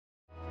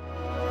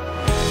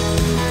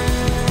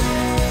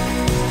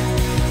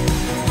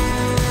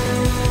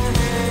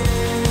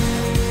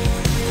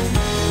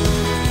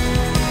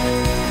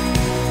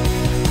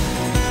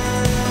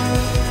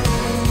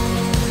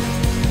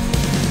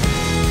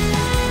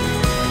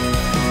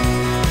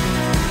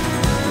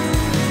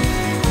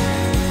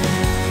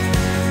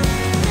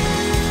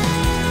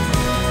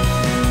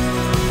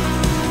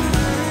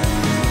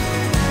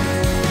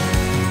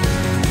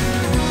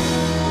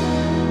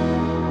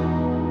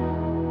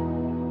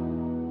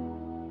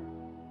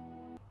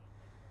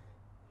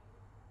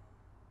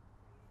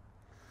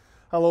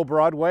Hello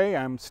Broadway.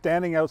 I'm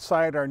standing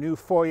outside our new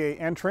foyer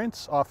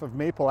entrance off of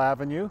Maple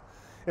Avenue.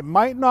 It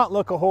might not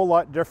look a whole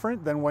lot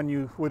different than when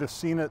you would have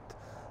seen it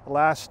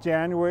last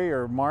January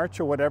or March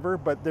or whatever,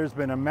 but there's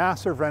been a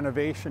massive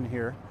renovation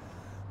here.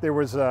 There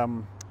was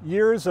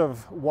years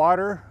of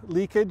water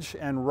leakage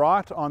and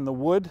rot on the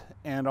wood,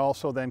 and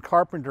also then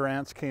carpenter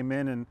ants came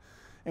in, and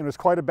it was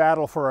quite a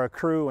battle for our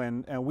crew.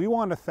 And we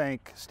want to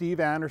thank Steve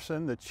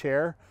Anderson, the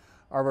chair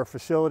of our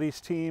facilities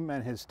team,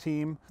 and his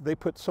team. They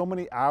put so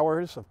many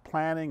hours of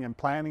planning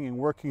and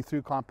working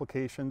through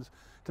complications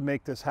to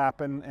make this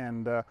happen,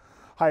 and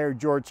hired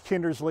George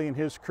Kindersley and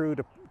his crew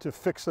to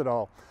fix it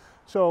all.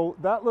 So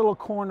that little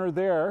corner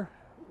there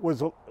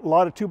was a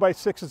lot of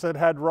 2x6s that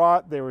had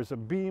rot. There was a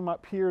beam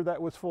up here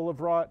that was full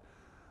of rot.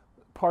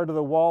 Part of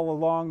the wall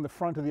along the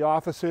front of the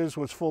offices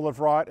was full of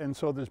rot, and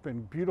so there's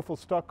been beautiful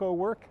stucco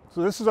work.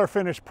 So this is our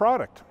finished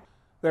product.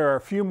 There are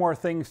a few more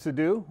things to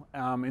do.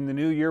 In the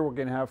new year, we're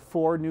going to have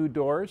 4 new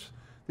doors.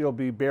 They'll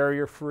be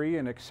barrier-free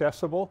and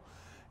accessible.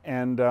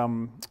 And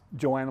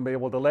Joanne will be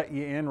able to let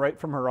you in right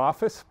from her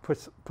office,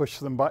 push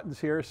some buttons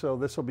here. So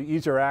this will be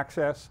easier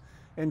access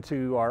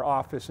into our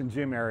office and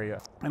gym area.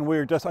 And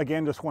we just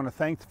want to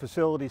thank the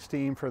facilities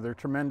team for their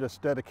tremendous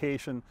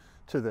dedication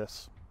to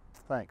this.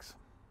 Thanks.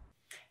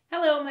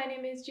 Hello, my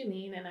name is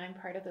Janine, and I'm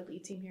part of the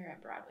lead team here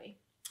at Broadway.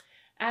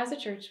 As a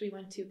church, we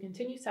want to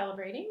continue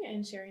celebrating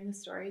and sharing the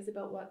stories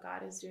about what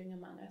God is doing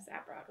among us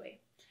at Broadway.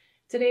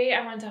 Today,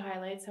 I want to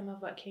highlight some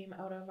of what came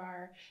out of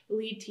our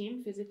lead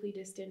team physically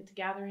distant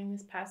gathering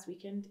this past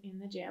weekend in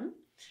the gym,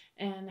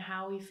 and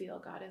how we feel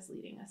God is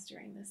leading us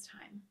during this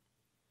time.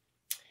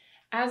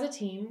 As a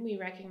team, we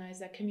recognize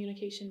that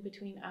communication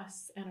between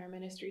us and our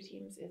ministry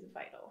teams is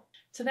vital.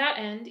 To that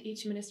end,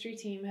 each ministry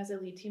team has a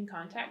lead team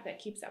contact that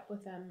keeps up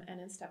with them and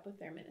in step with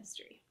their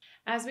ministry.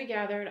 As we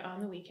gathered on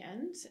the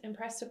weekend,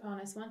 impressed upon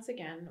us once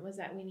again was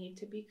that we need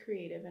to be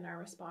creative in our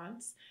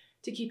response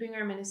to keeping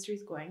our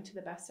ministries going to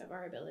the best of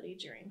our ability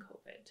during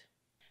COVID.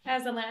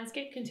 As the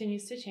landscape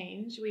continues to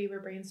change, we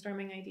were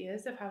brainstorming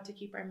ideas of how to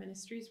keep our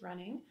ministries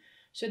running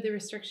should the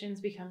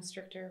restrictions become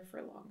stricter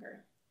for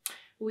longer.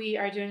 We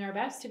are doing our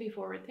best to be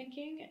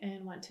forward-thinking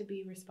and want to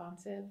be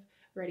responsive,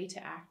 ready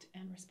to act,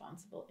 and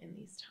responsible in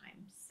these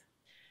times.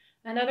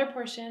 Another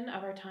portion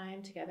of our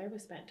time together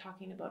was spent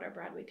talking about our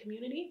Broadway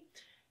community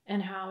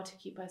and how to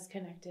keep us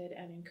connected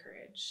and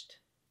encouraged.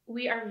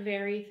 We are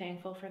very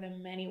thankful for the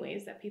many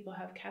ways that people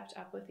have kept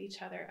up with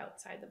each other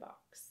outside the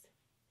box.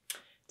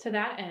 To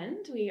that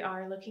end, we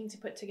are looking to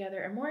put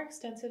together a more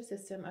extensive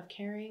system of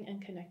caring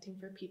and connecting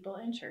for people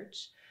in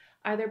church,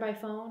 either by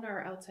phone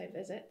or outside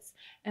visits,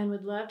 and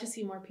would love to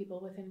see more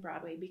people within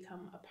Broadway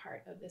become a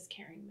part of this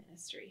caring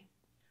ministry.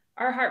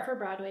 Our heart for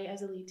Broadway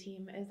as a lead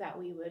team is that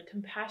we would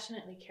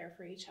compassionately care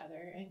for each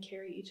other and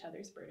carry each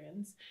other's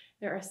burdens.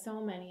 There are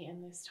so many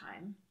in this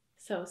time.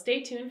 So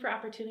stay tuned for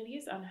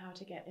opportunities on how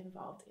to get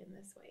involved in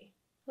this way.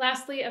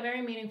 Lastly, a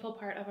very meaningful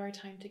part of our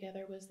time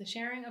together was the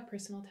sharing of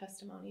personal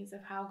testimonies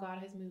of how God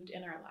has moved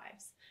in our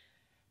lives.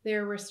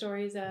 There were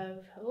stories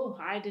of,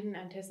 I didn't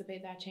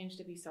anticipate that change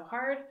to be so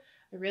hard.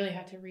 I really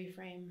had to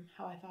reframe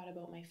how I thought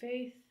about my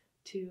faith,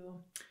 to,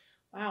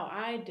 wow,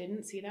 I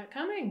didn't see that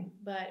coming,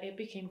 but it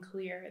became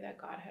clear that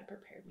God had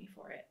prepared me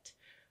for it.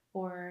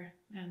 Or,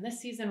 man, this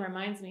season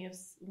reminds me of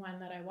one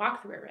that I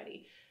walked through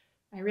already.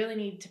 I really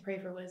need to pray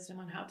for wisdom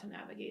on how to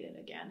navigate it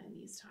again in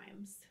these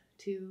times.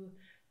 To,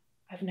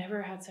 I've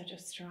never had such a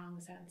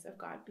strong sense of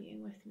God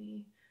being with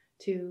me.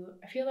 To,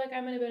 I feel like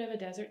I'm in a bit of a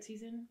desert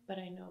season, but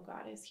I know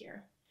God is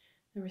here.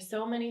 There were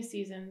so many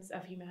seasons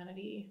of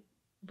humanity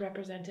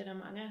represented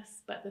among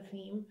us, but the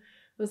theme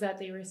was that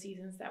they were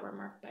seasons that were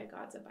marked by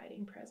God's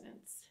abiding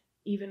presence,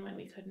 even when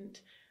we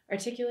couldn't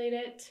articulate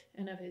it,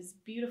 and of his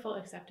beautiful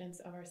acceptance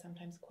of our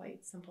sometimes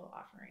quite simple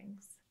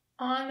offerings.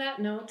 On that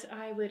note,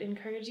 I would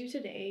encourage you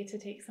today to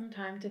take some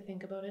time to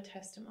think about a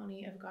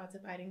testimony of God's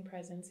abiding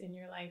presence in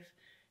your life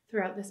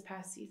throughout this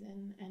past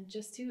season, and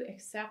just to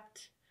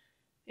accept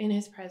in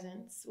his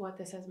presence what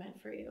this has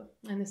meant for you.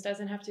 And this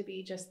doesn't have to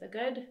be just the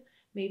good.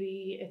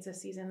 Maybe it's a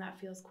season that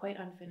feels quite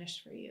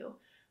unfinished for you,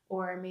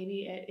 or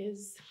maybe it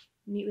is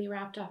neatly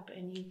wrapped up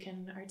and you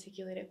can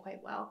articulate it quite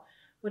well.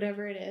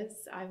 Whatever it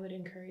is, I would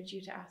encourage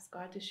you to ask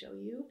God to show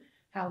you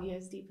how he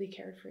has deeply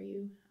cared for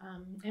you,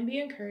 and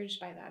be encouraged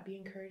by that. Be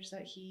encouraged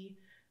that he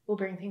will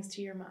bring things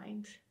to your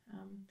mind.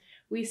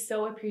 We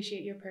so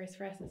appreciate your prayers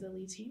for us as a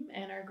lead team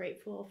and are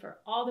grateful for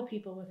all the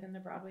people within the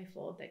Broadway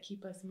fold that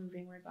keep us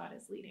moving where God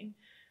is leading.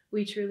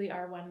 We truly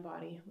are one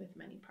body with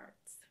many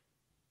parts.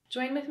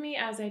 Join with me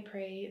as I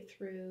pray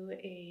through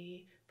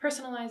a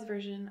personalized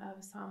version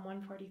of Psalm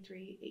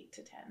 143,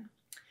 8-10.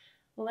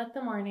 Let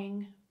the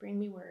morning bring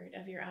me word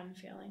of your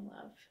unfailing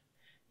love.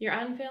 Your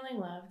unfailing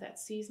love that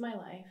sees my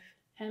life,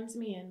 hems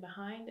me in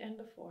behind and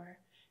before,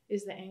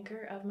 is the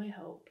anchor of my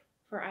hope,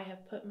 for I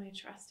have put my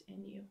trust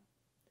in you.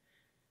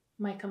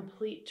 My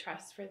complete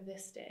trust for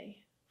this day,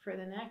 for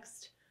the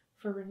next,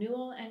 for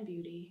renewal and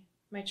beauty,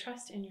 my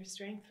trust in your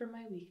strength for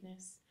my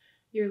weakness,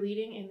 your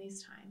leading in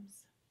these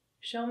times.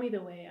 Show me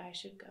the way I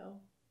should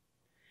go.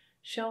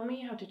 Show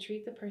me how to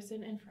treat the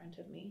person in front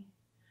of me.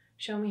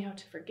 Show me how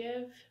to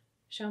forgive.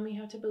 Show me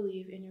how to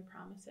believe in your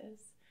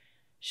promises.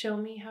 Show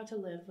me how to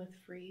live with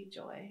free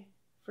joy,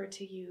 for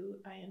to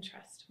you I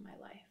entrust my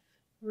life.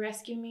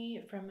 Rescue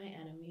me from my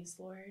enemies,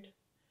 Lord,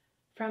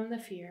 from the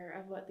fear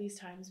of what these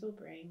times will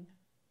bring,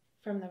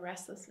 from the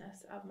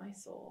restlessness of my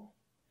soul,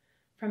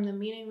 from the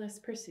meaningless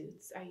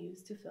pursuits I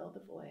use to fill the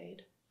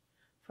void,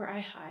 for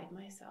I hide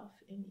myself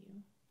in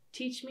you.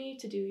 Teach me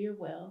to do your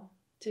will,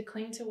 to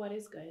cling to what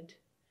is good,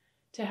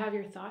 to have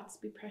your thoughts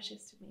be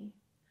precious to me,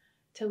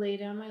 to lay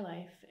down my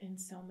life in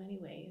so many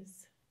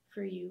ways,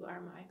 for you are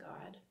my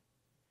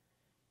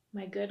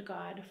good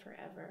God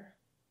forever,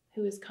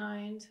 who is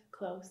kind,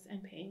 close,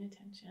 and paying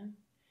attention.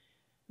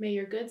 May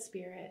your good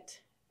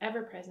spirit,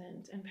 ever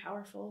present and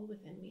powerful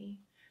within me,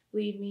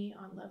 lead me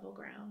on level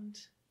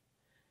ground,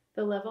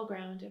 the level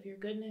ground of your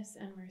goodness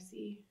and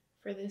mercy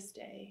for this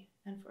day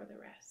and for the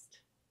rest.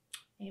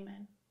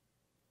 Amen.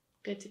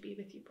 Good to be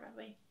with you,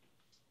 Broadway.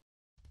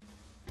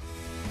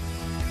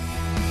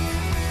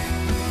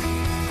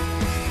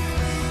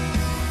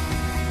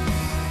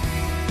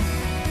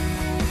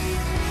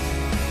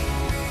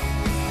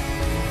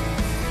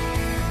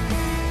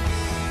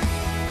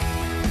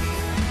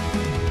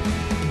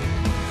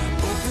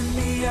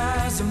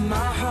 Of my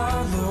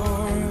heart,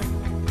 Lord,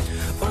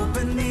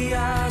 open the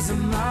eyes of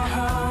my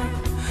heart.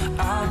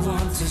 I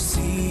want to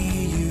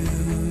see you.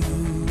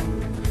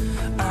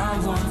 I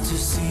want to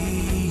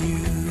see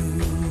you.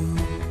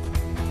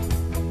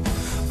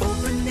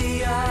 Open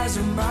the eyes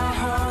of my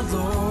heart,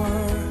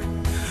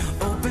 Lord.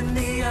 Open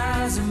the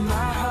eyes of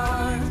my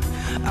heart.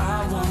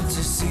 I want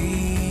to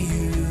see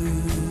you.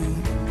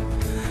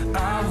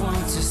 I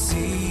want to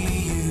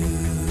see you.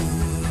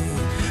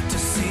 To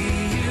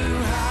see you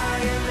high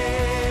and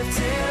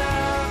lifted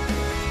up,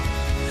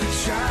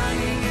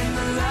 shining in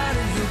the light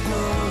of your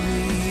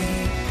glory.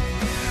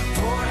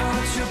 Pour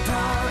out your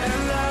power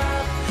and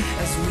love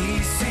as we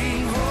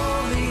sing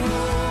holy,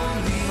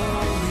 holy,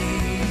 holy.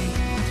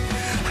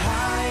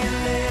 High and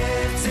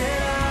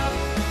lifted up,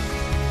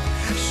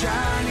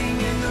 shining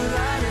in the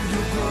light of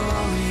your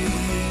glory.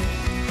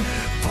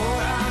 Pour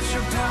out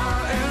your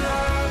power and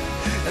love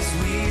as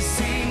we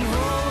sing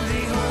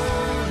holy,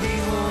 holy,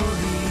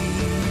 holy.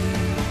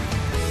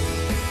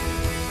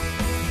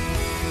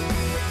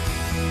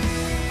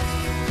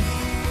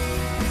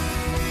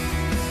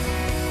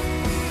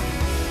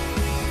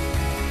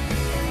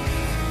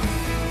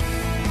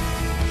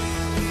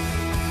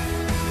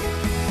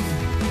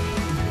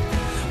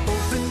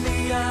 Open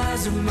the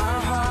eyes of my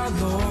heart,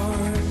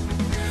 Lord.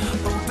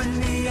 Open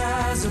the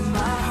eyes of my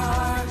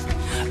heart.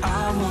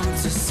 I want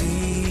to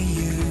see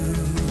you.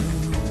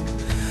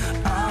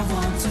 I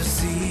want to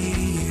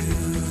see you.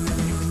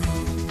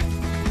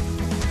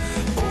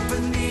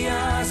 Open the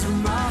eyes of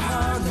my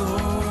heart,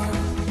 Lord.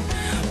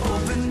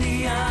 Open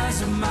the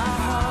eyes of my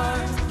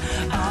heart.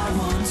 I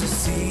want to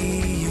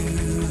see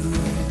you.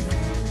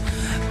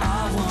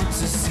 I want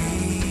to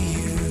see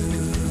you.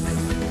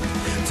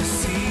 To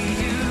see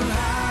you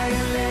high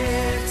and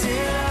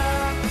lifted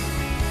up,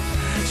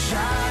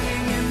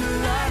 shining in the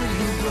light of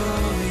your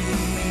glory.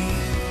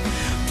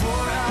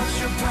 Pour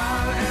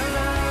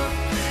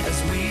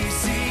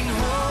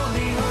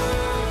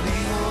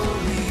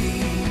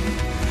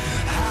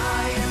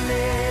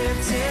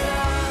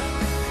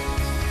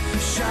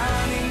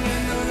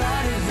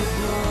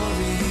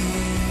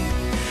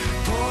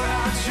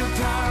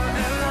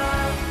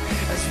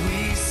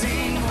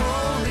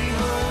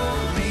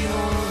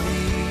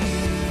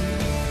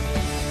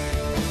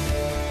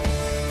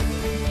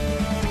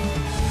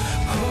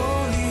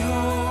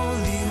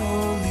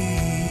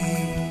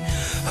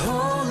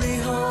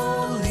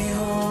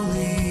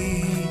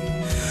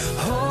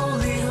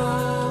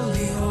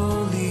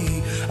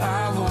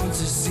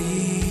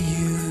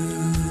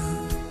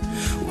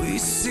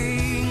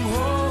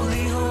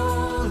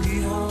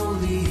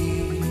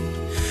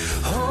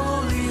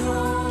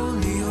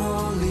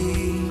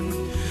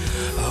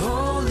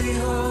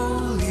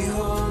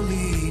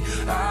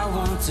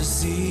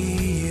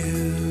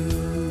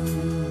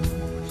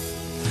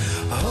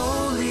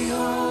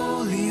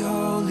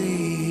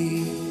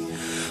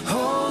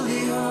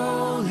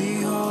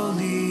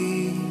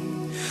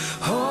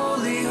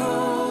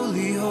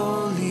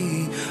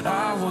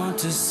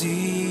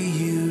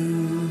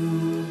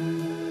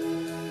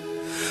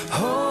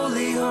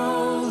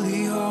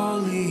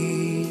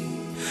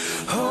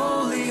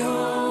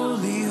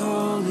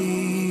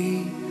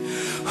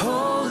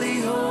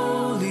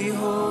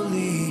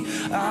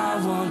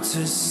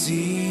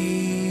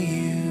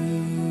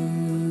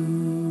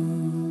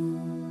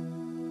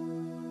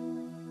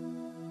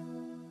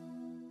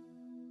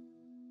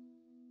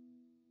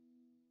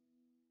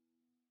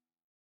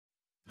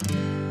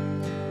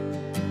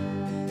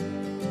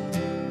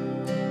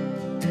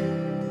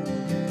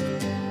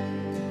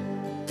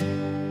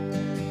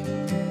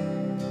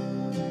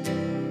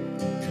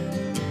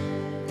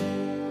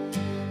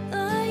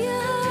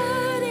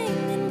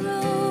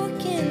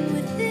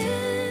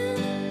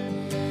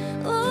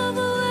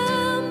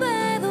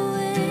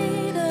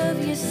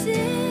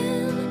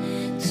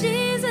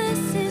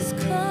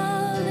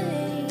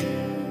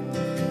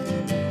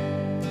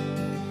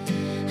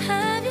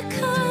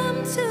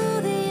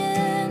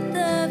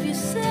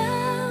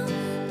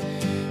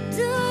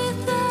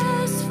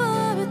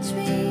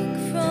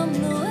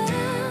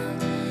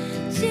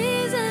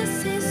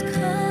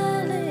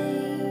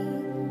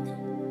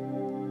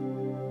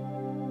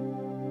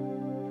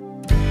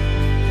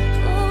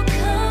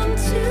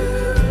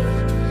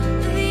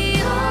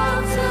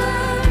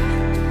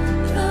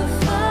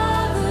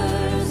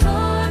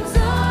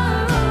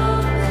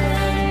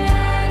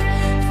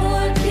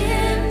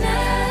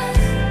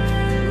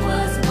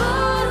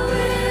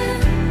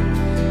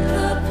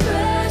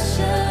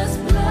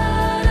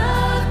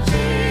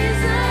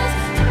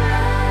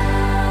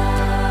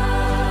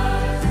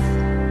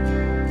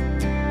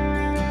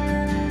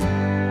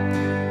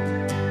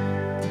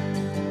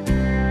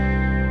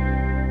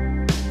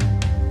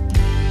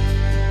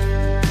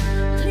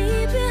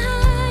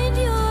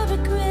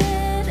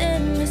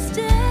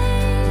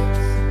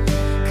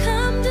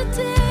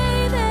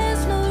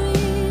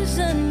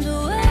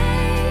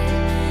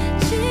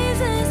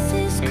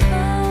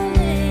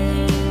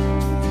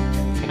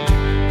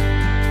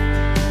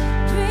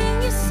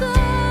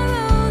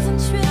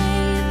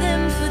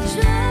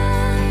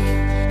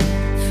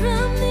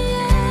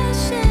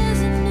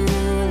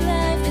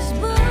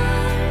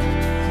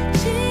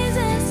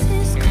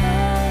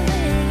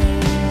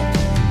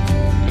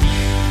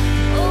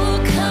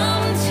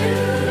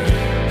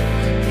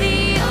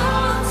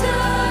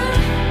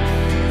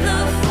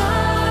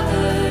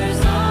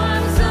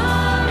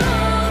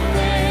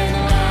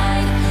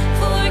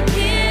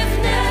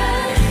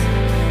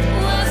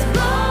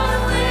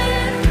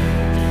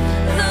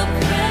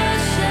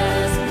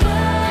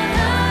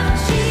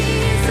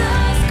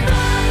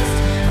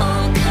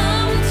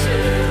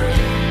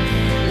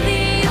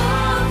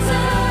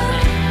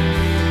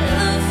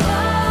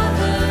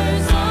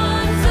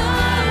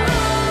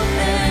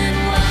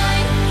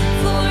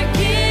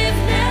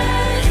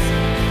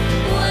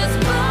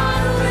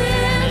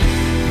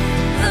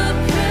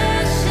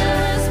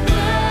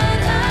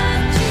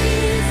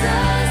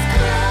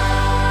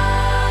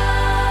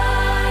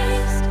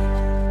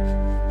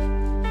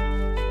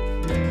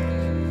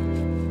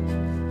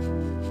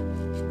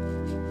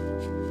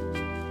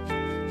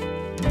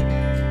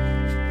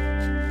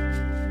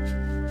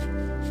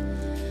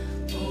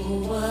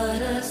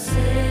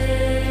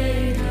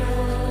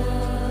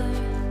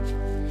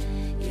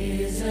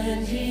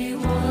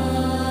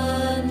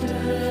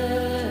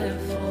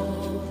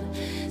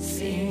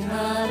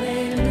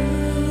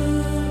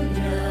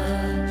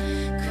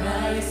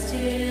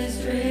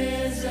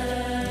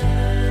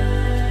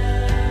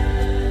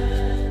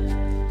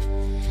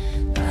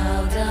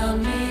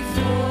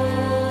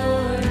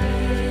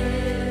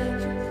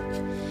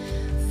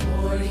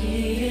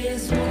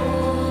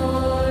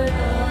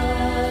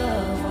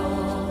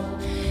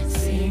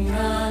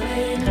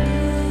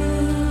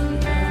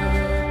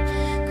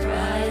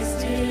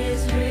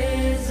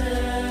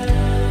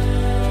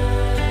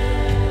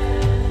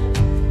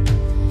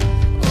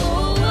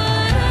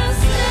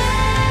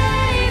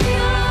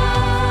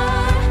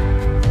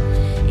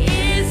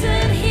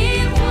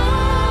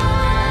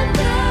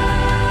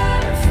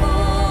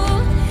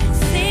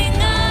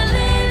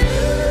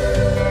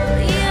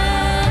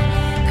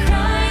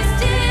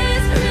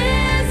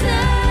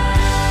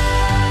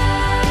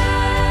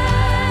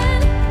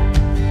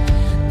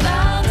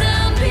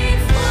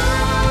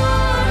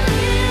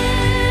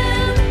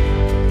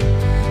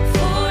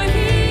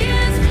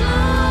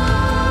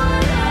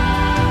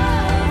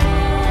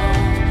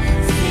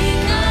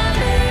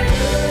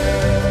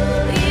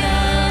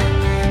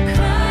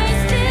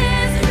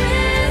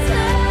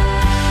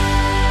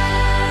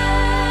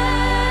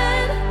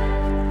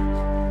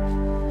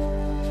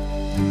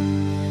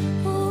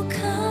Oh,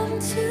 come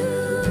to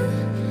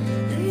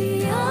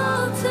the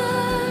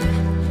altar.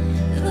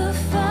 The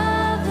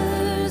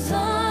Father's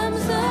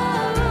arms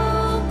are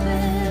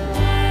open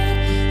wide.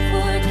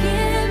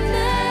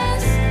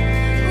 Forgiveness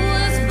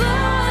was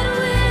bought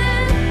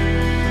with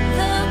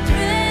the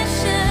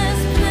precious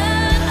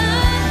blood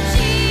of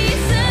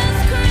Jesus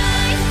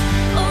Christ.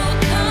 Oh,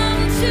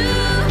 come to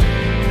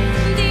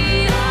the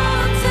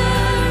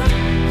altar.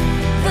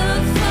 The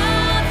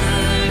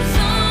Father's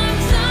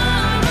arms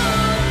are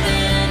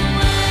open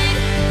wide.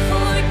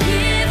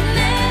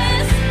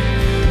 Forgiveness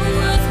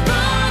was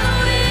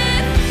bought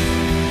with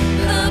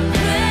the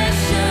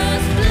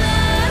precious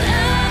blood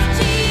of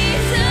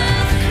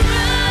Jesus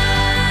Christ.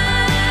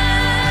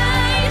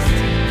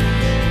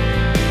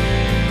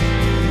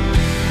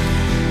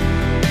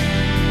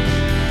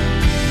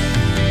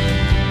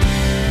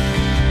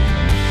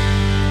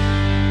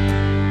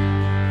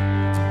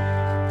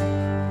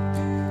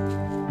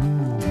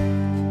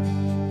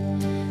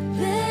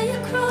 Lay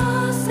your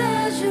cross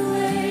as you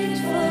wait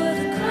for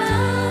the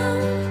crown.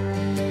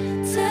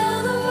 Tell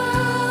the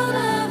world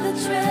of the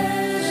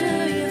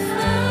treasure you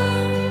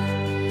found.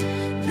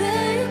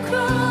 Lay your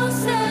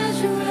cross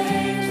as you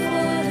wait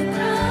for the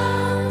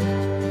crown.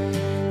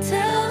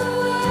 Tell the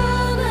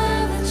world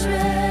of the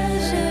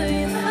treasure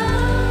you found.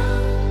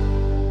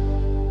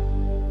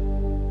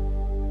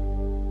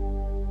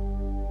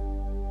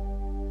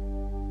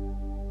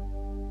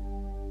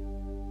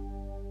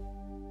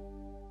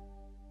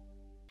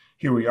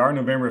 Here we are,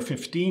 November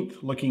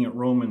 15th, looking at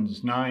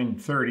Romans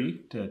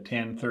 9:30 to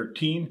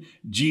 10:13.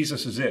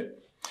 Jesus is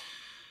it.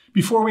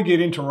 Before we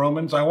get into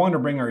Romans, I want to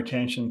bring our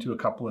attention to a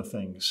couple of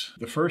things.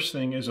 The first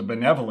thing is a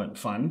benevolent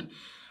fund.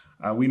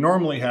 We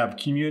normally have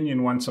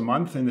communion once a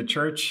month in the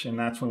church, and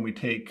that's when we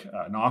take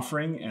an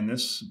offering. And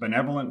this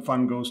benevolent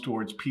fund goes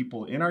towards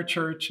people in our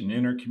church and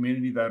in our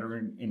community that are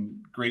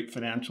in great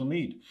financial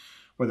need,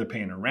 whether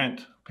paying a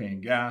rent,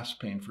 paying gas,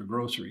 paying for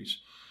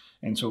groceries.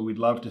 And so we'd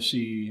love to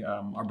see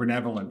our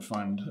benevolent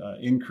fund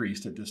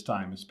increased at this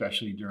time,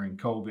 especially during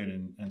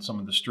COVID and some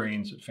of the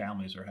strains that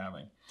families are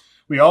having.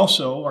 We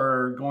also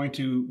are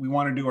we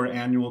want to do our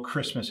annual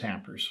Christmas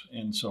hampers.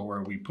 And so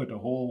where we put a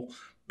whole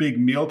big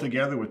meal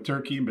together with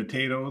turkey and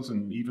potatoes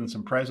and even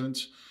some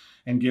presents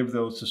and give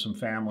those to some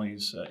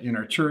families in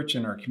our church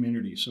and our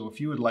community. So if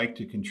you would like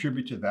to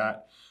contribute to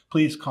that,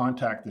 please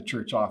contact the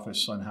church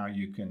office on how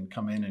you can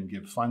come in and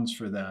give funds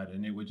for that.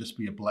 And it would just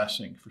be a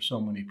blessing for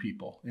so many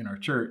people in our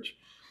church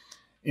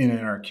and in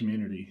our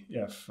community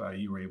if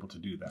you were able to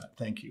do that.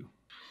 Thank you.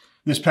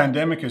 This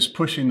pandemic is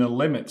pushing the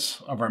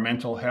limits of our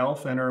mental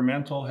health and our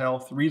mental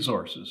health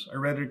resources. I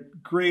read a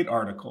great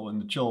article in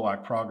the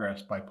Chilliwack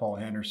Progress by Paul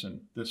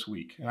Henderson this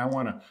week, and I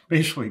want to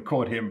basically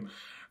quote him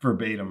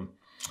verbatim.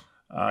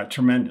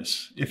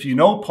 Tremendous. If you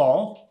know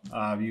Paul,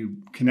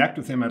 you connect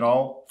with him at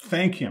all,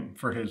 thank him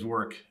for his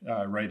work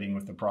writing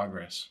with the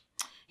Progress.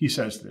 He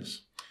says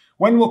this: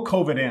 "When will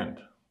COVID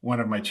end?" One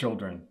of my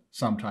children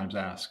sometimes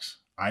asks.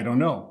 I don't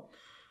know,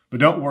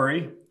 but don't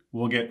worry,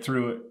 we'll get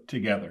through it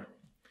together.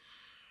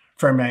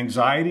 From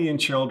anxiety in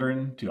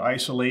children to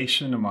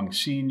isolation among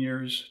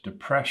seniors,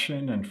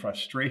 depression and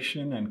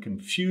frustration and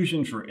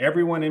confusion for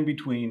everyone in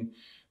between,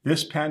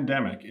 this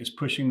pandemic is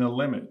pushing the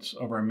limits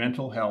of our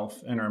mental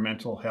health and our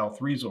mental health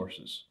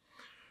resources.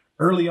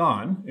 Early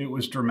on, it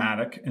was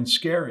dramatic and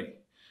scary,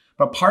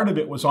 but part of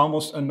it was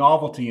almost a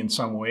novelty in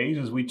some ways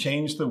as we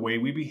changed the way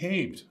we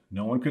behaved.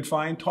 No one could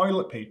find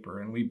toilet paper,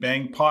 and we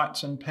banged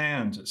pots and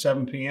pans at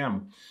 7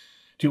 p.m.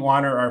 to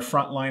honor our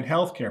frontline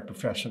healthcare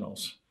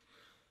professionals.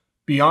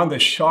 Beyond the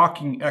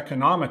shocking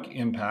economic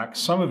impact,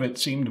 some of it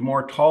seemed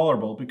more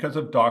tolerable because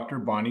of Dr.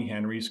 Bonnie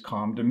Henry's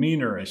calm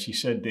demeanor as she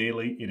said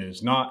daily, "It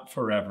is not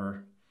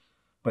forever,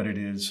 but it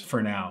is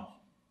for now."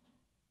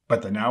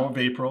 But the now of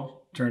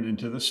April turned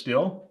into the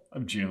still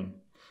of June,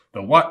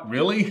 the what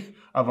really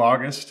of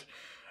August,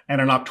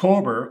 and an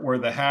October where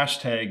the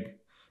hashtag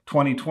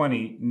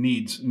 2020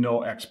 needs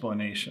no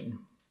explanation.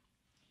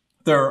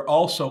 There are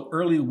also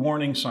early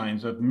warning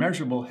signs of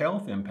measurable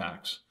health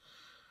impacts.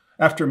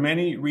 After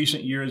many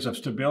recent years of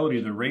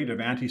stability, the rate of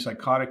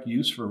antipsychotic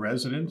use for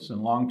residents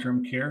in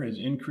long-term care has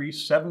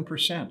increased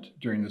 7%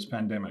 during this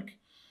pandemic.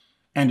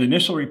 And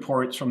initial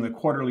reports from the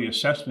quarterly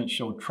assessment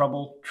showed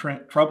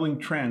troubling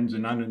trends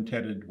in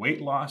unintended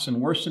weight loss and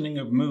worsening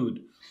of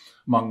mood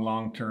among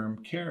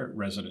long-term care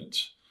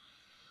residents.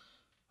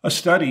 A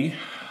study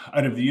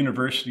out of the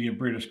University of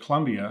British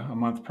Columbia a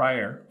month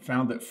prior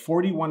found that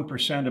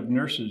 41% of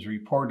nurses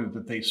reported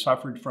that they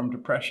suffered from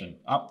depression,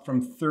 up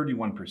from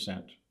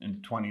 31%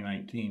 in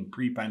 2019,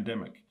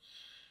 pre-pandemic.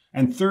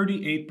 And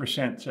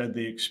 38% said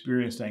they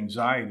experienced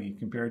anxiety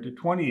compared to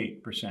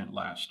 28%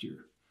 last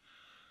year.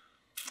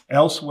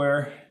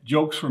 Elsewhere,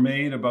 jokes were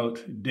made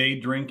about day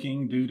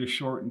drinking due to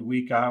shortened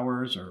week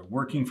hours or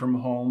working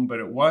from home, but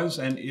it was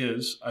and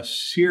is a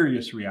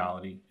serious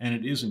reality, and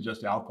it isn't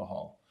just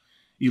alcohol.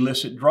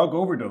 Illicit drug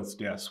overdose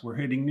deaths were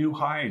hitting new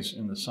highs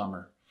in the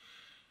summer,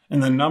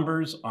 and the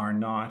numbers are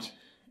not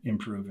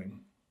improving.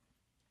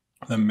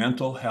 The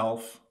mental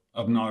health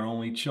of not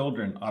only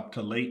children up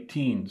to late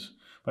teens,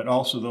 but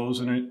also those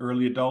in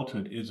early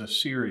adulthood is a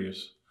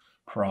serious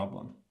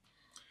problem.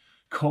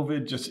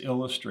 COVID just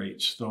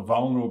illustrates the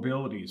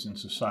vulnerabilities in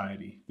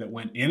society, that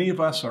when any of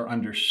us are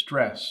under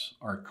stress,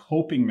 our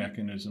coping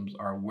mechanisms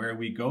are where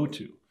we go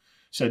to,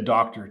 said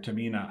Dr.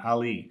 Tamina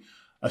Ali,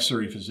 a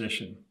Surrey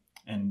physician,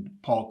 and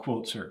Paul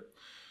quotes her.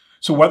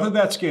 So whether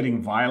that's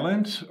getting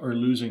violent or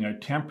losing our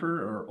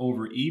temper or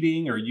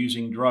overeating or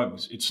using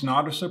drugs, it's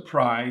not a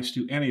surprise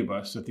to any of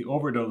us that the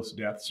overdose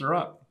deaths are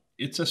up.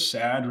 It's a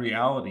sad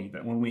reality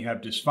that when we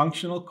have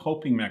dysfunctional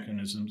coping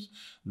mechanisms,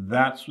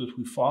 that's what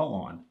we fall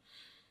on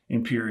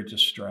in periods of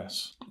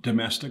stress.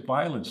 Domestic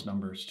violence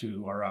numbers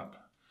too are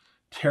up.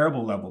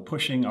 Terrible level,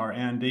 pushing our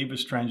Ann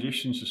Davis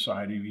Transition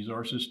Society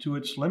resources to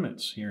its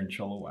limits here in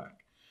Chilliwack.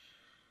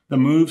 The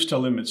moves to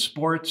limit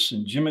sports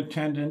and gym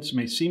attendance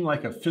may seem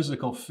like a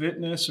physical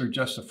fitness or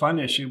just a fun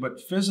issue,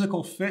 but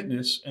physical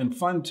fitness and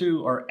fun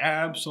too are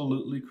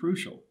absolutely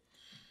crucial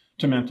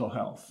to mental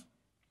health.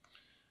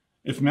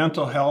 If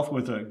mental health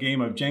was a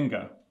game of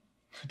Jenga,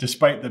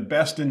 despite the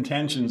best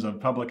intentions of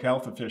public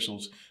health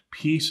officials,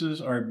 pieces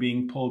are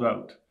being pulled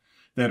out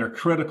that are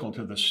critical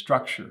to the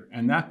structure,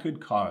 and that could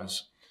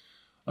cause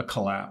a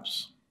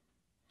collapse.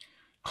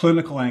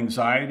 Clinical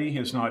anxiety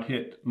has not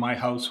hit my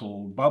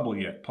household bubble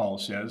yet, Paul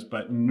says,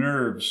 but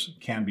nerves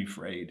can be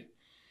frayed.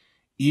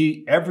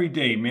 Every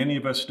day, many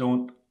of us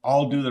don't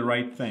all do the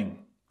right thing,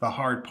 the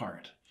hard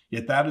part.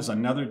 Yet that is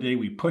another day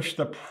we push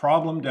the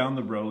problem down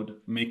the road,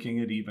 making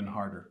it even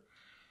harder.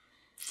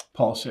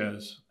 Paul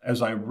says,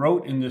 as I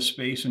wrote in this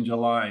space in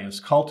July,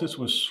 as cultists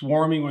was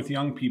swarming with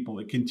young people,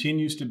 it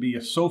continues to be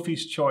a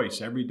Sophie's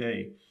choice every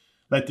day.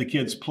 Let the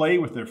kids play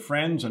with their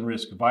friends and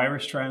risk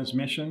virus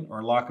transmission,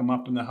 or lock them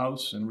up in the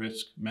house and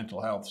risk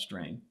mental health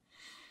strain.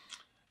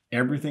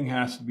 Everything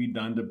has to be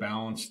done to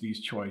balance these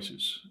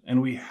choices,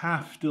 and we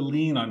have to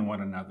lean on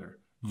one another,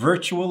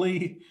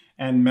 virtually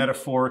and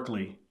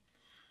metaphorically,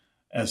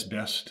 as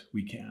best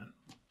we can.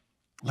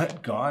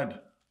 Let God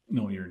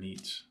know your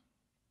needs.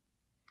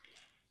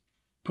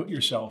 Put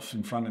yourself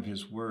in front of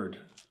his word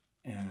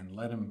and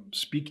let him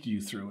speak to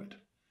you through it.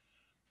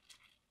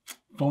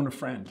 Phone a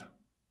friend.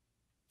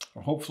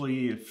 Or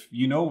hopefully, if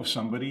you know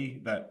somebody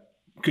that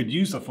could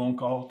use a phone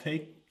call,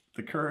 take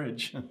the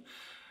courage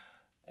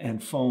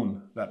and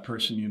phone that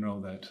person you know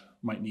that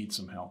might need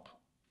some help.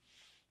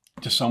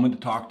 Just someone to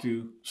talk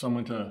to,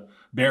 someone to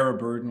bear a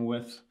burden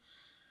with.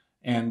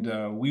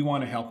 And we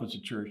want to help as a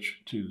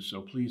church too,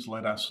 so please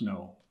let us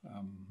know.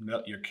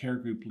 Let your care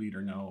group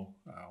leader know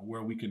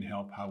where we can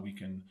help, how we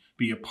can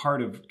be a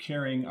part of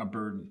carrying a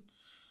burden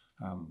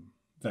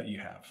that you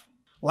have.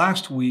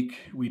 Last week,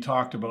 we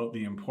talked about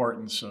the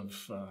importance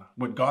of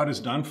what God has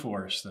done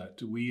for us,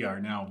 that we are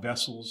now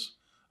vessels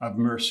of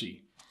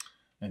mercy.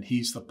 And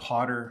he's the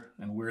potter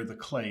and we're the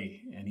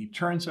clay. And he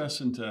turns us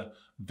into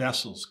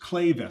vessels,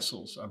 clay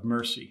vessels of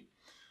mercy,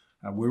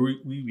 where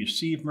we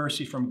receive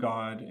mercy from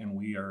God, and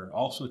we are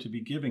also to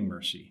be giving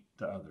mercy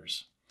to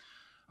others.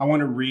 I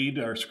want to read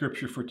our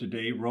scripture for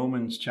today,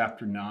 Romans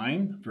chapter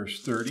 9,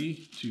 verse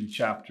 30 to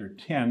chapter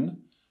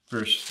 10,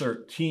 verse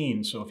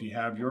 13. So if you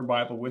have your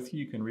Bible with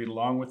you, you can read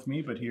along with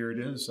me, but here it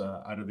is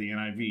out of the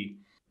NIV.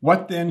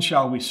 What then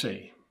shall we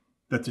say?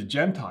 That the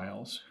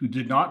Gentiles who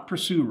did not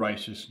pursue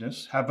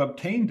righteousness have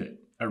obtained it,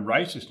 a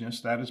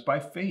righteousness that is by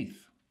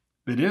faith.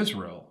 But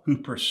Israel, who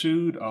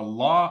pursued a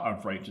law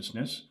of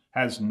righteousness,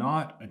 has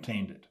not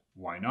attained it.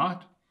 Why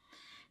not?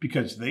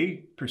 Because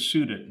they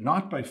pursued it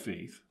not by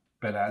faith,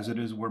 but as it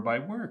is were by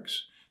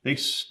works. They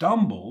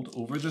stumbled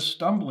over the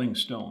stumbling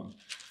stone,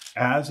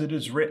 as it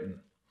is written,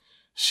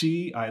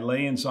 see, I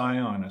lay in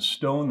Zion a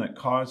stone that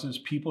causes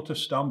people to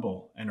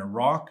stumble, and a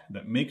rock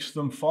that makes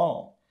them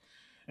fall.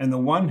 And the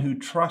one who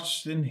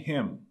trusts in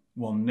him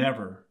will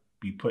never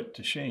be put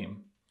to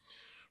shame.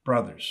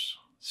 Brothers,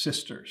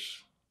 sisters,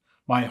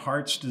 my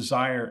heart's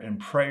desire and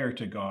prayer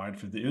to God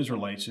for the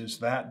Israelites is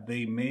that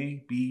they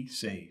may be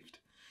saved.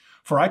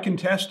 For I can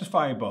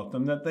testify about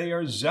them that they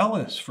are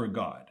zealous for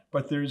God,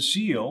 but their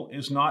zeal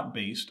is not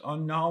based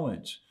on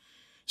knowledge,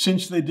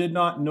 since they did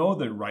not know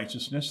the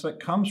righteousness that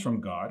comes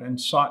from God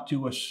and sought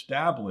to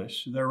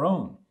establish their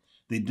own.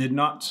 They did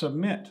not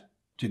submit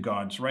to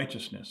God's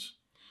righteousness.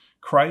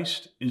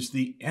 Christ is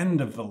the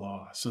end of the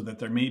law, so that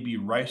there may be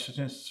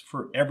righteousness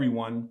for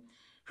everyone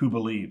who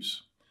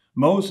believes.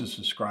 Moses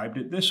described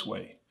it this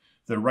way,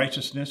 the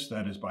righteousness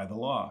that is by the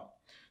law.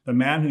 The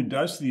man who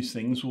does these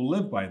things will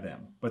live by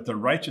them, but the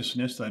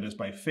righteousness that is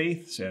by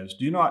faith says,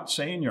 do not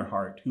say in your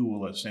heart, who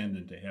will ascend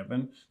into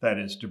heaven, that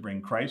is to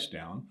bring Christ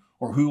down,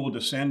 or who will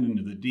descend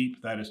into the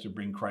deep, that is to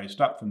bring Christ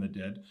up from the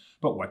dead.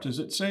 But what does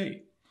it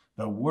say?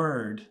 The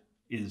word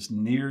is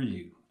near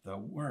you. The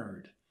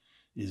word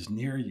is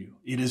near you.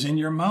 It is in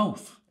your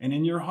mouth and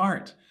in your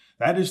heart.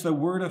 That is the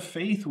word of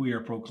faith we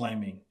are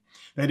proclaiming.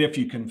 That if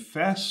you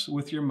confess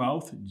with your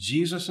mouth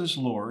Jesus is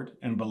Lord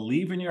and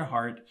believe in your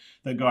heart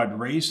that God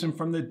raised him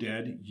from the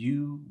dead,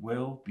 you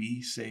will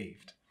be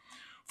saved.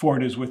 For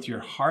it is with your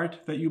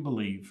heart that you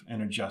believe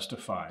and are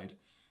justified,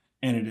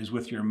 and it is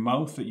with your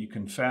mouth that you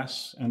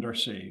confess and are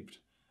saved.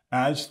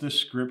 As the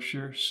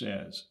scripture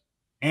says,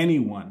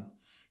 anyone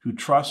who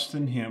trusts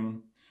in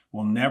him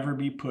will never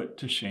be put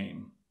to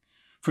shame.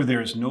 For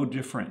there is no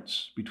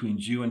difference between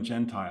Jew and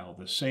Gentile.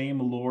 The same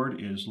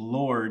Lord is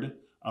Lord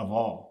of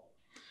all,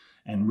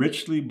 and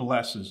richly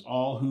blesses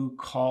all who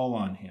call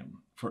on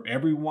him. For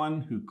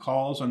everyone who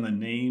calls on the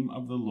name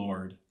of the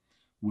Lord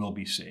will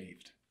be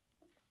saved.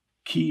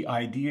 Key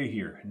idea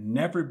here,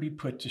 never be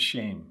put to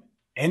shame.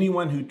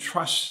 Anyone who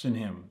trusts in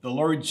him, the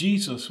Lord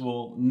Jesus,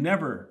 will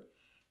never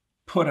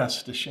put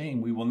us to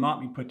shame. We will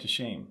not be put to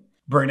shame.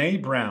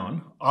 Brene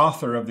Brown,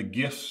 author of The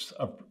Gifts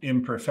of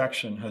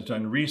Imperfection, has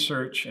done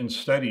research and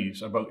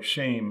studies about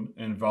shame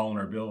and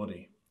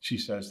vulnerability. She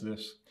says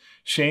this: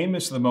 shame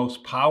is the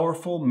most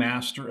powerful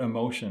master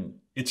emotion.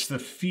 It's the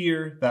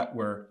fear that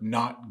we're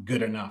not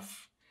good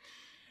enough.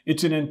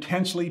 It's an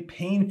intensely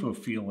painful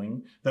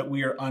feeling that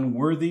we are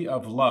unworthy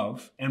of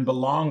love and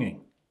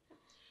belonging.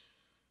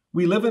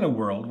 We live in a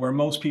world where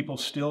most people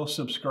still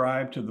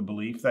subscribe to the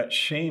belief that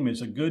shame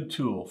is a good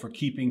tool for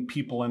keeping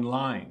people in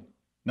line.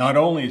 Not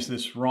only is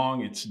this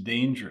wrong, it's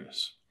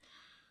dangerous.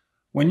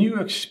 When you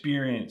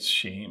experience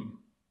shame,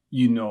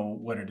 you know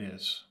what it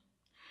is.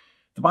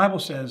 The Bible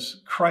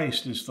says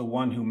Christ is the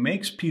one who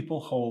makes people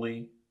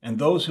holy, and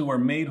those who are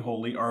made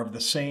holy are of the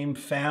same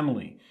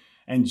family.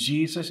 And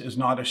Jesus is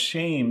not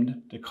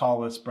ashamed to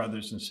call us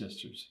brothers and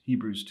sisters.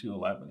 Hebrews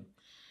 2:11.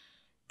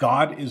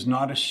 God is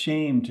not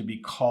ashamed to be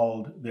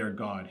called their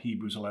God.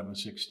 Hebrews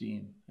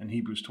 11:16 and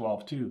Hebrews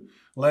 12:2.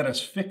 Let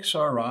us fix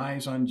our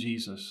eyes on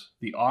Jesus,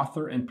 the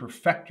author and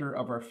perfecter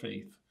of our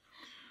faith,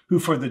 who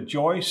for the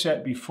joy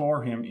set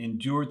before him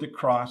endured the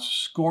cross,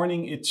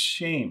 scorning its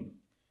shame,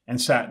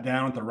 and sat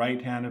down at the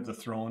right hand of the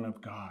throne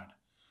of God.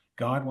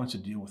 God wants to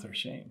deal with our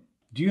shame.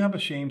 Do you have a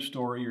shame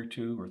story or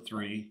two or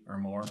three or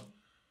more?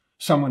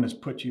 Someone has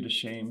put you to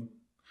shame.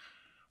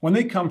 When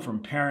they come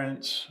from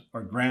parents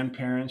or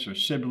grandparents or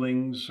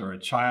siblings or a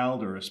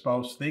child or a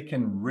spouse, they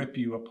can rip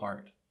you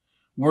apart.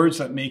 Words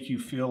that make you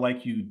feel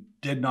like you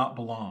did not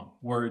belong.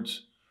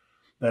 Words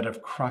that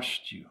have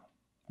crushed you.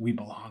 We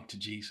belong to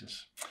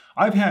Jesus.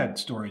 I've had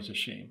stories of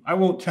shame. I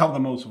won't tell the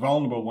most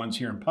vulnerable ones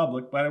here in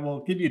public, but I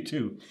will give you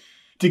two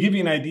to give you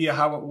an idea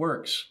how it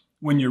works.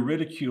 When you're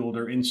ridiculed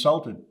or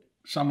insulted,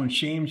 someone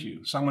shames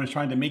you. Someone is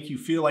trying to make you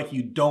feel like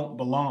you don't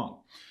belong.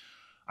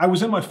 I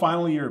was in my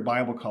final year at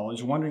Bible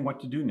college wondering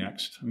what to do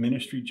next. A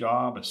ministry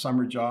job, a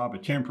summer job, a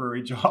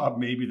temporary job,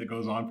 maybe that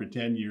goes on for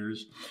 10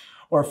 years,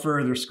 or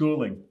further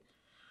schooling.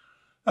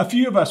 A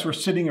few of us were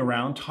sitting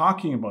around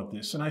talking about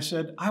this, and I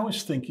said, I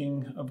was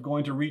thinking of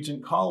going to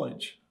Regent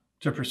College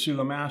to pursue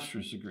a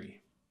master's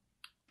degree.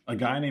 A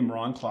guy named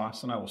Ron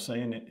Clausen, I will say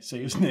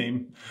his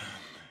name,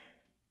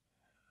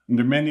 and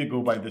there are many that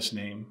go by this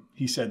name,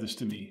 he said this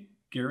to me: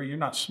 Gary, you're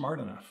not smart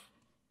enough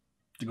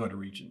to go to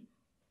Regent.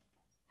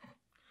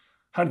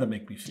 How did that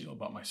make me feel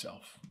about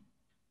myself,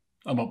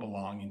 about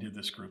belonging to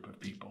this group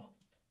of people?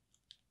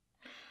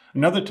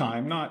 Another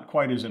time, not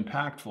quite as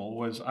impactful,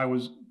 was I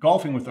was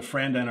golfing with a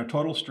friend and a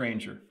total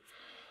stranger,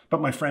 but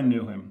my friend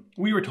knew him.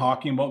 We were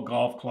talking about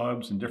golf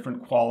clubs and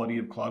different quality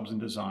of clubs and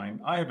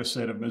design. I have a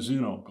set of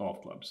Mizuno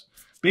golf clubs.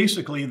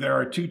 Basically, there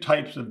are two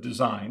types of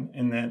design,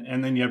 and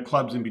then you have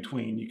clubs in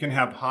between. You can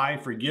have high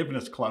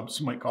forgiveness clubs,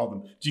 you might call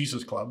them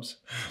Jesus clubs,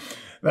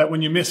 that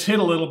when you mishit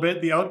a little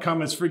bit, the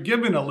outcome is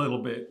forgiven a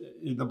little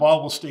bit. The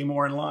ball will stay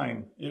more in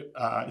line.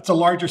 It's a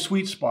larger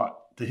sweet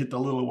spot to hit the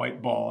little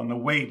white ball and the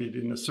weighted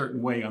in a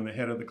certain way on the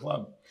head of the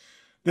club.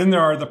 Then there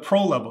are the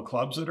pro level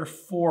clubs that are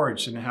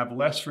forged and have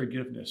less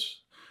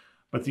forgiveness.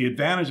 But the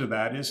advantage of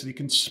that is you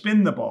can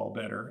spin the ball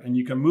better and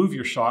you can move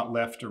your shot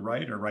left to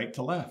right or right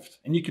to left.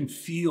 And you can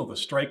feel the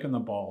strike on the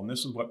ball. And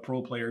this is what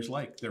pro players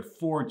like. They're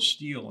forged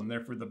steel and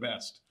they're for the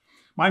best.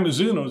 My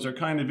Mizunos are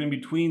kind of in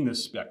between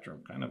this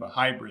spectrum, kind of a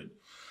hybrid.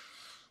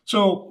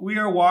 So we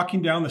are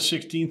walking down the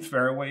 16th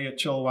fairway at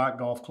Chilliwack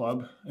Golf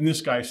Club, and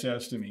this guy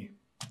says to me,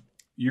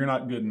 "You're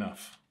not good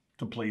enough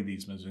to play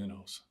these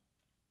Mizunos."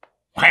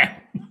 Wham!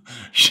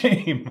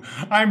 Shame.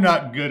 I'm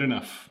not good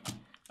enough.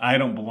 I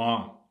don't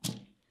belong.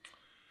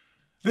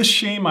 This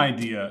shame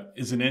idea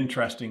is an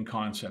interesting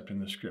concept in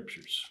the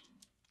scriptures.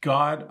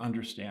 God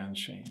understands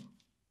shame.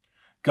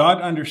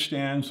 God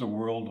understands the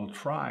world will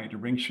try to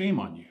bring shame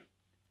on you.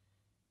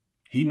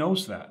 He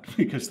knows that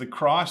because the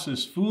cross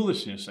is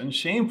foolishness and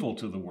shameful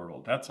to the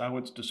world. That's how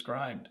it's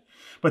described.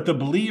 But the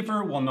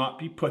believer will not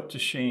be put to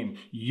shame.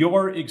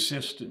 Your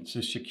existence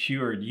is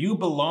secured. You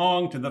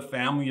belong to the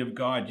family of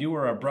God. You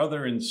are a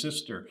brother and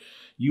sister.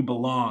 You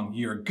belong.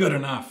 You're good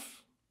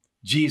enough.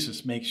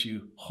 Jesus makes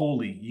you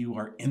holy. You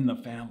are in the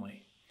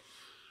family.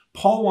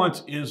 Paul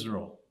wants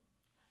Israel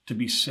to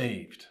be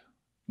saved,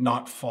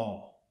 not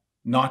fall,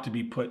 not to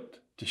be put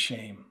to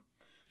shame.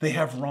 They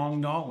have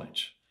wrong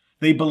knowledge.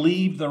 They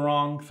believe the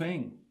wrong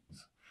things.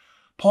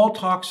 Paul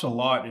talks a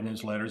lot in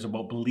his letters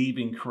about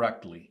believing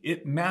correctly.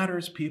 It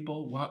matters,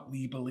 people, what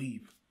we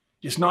believe.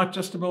 It's not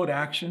just about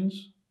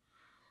actions.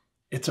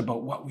 It's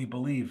about what we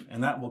believe,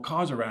 and that will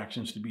cause our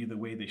actions to be the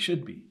way they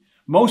should be.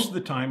 Most of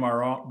the time,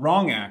 our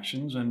wrong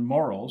actions and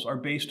morals are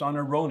based on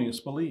erroneous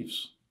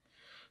beliefs.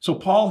 So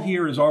Paul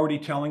here is already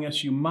telling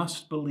us you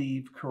must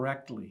believe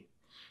correctly.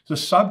 The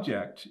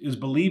subject is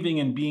believing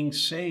and being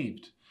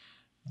saved.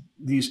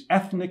 These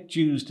ethnic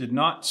Jews did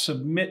not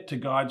submit to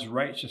God's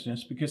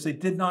righteousness because they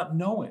did not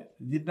know it.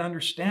 They didn't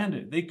understand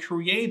it. They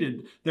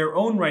created their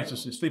own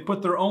righteousness. They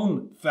put their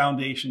own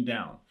foundation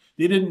down.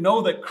 They didn't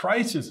know that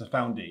Christ is the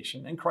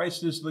foundation and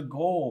Christ is the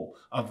goal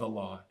of the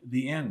law,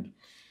 the end.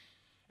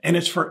 And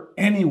it's for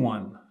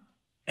anyone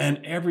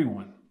and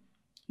everyone.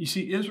 You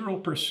see, Israel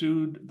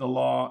pursued the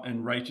law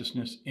and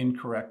righteousness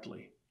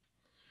incorrectly.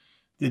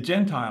 The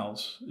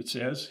Gentiles, it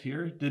says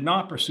here, did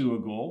not pursue a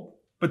goal,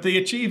 but they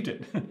achieved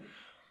it.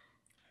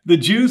 The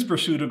Jews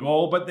pursued a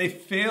goal, but they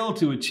failed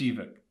to achieve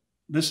it.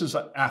 This is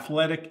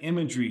athletic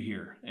imagery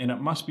here, and it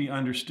must be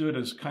understood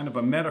as kind of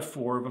a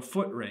metaphor of a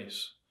foot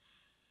race.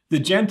 The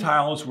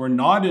Gentiles were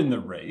not in the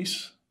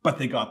race, but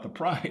they got the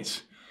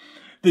prize.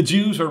 The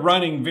Jews are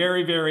running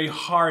very, very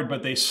hard,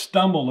 but they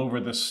stumbled over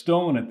the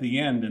stone at the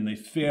end and they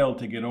failed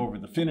to get over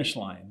the finish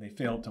line. They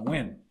failed to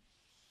win.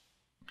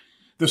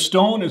 The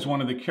stone is one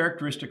of the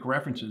characteristic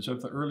references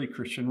of the early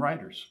Christian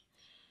writers.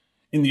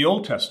 In the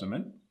Old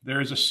Testament,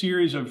 there is a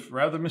series of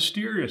rather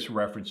mysterious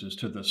references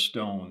to the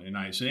stone. In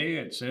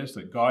Isaiah, it says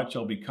that God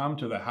shall become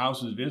to the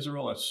houses of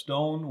Israel a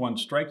stone one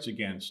strikes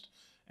against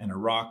and a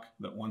rock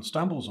that one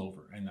stumbles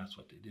over. And that's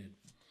what they did.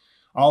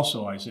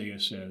 Also, Isaiah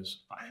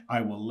says,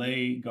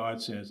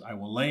 God says, I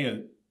will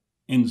lay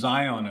in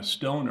Zion a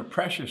stone, a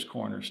precious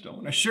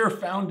cornerstone, a sure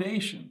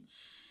foundation.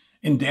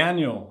 In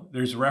Daniel,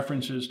 there's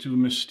references to a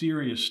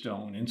mysterious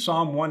stone. In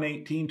Psalm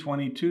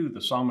 118:22,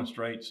 the psalmist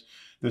writes,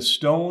 the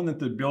stone that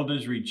the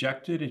builders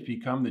rejected has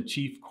become the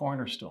chief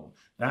cornerstone.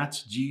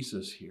 That's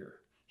Jesus here.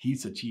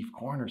 He's the chief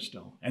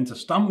cornerstone. And it's a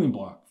stumbling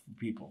block for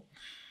people.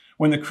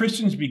 When the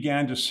Christians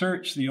began to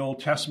search the Old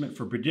Testament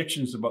for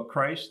predictions about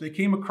Christ, they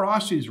came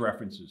across these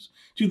references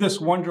to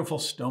this wonderful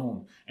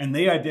stone, and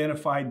they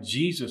identified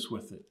Jesus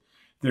with it.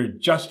 Their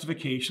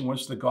justification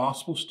was the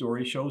gospel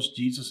story shows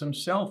Jesus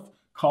himself,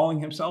 calling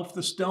himself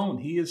the stone.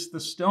 He is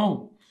the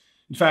stone.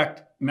 In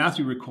fact,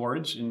 Matthew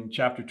records in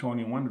chapter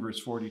 21, verse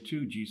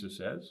 42, Jesus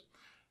says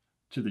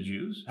to the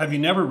Jews, have you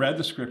never read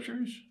the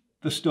scriptures?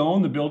 The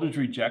stone the builders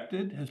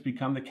rejected has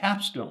become the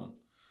capstone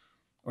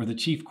or the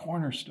chief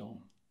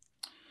cornerstone.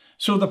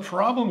 So the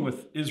problem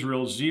with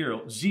Israel's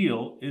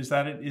zeal is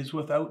that it is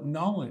without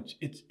knowledge.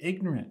 It's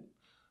ignorant,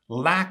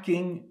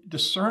 lacking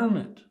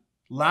discernment,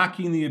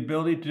 lacking the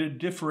ability to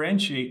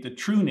differentiate the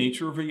true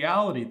nature of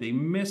reality. They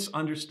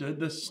misunderstood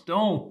the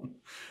stone.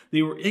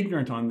 They were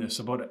ignorant on this,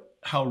 about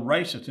how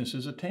righteousness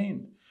is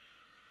attained.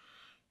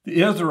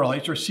 The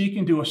Israelites are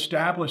seeking to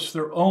establish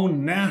their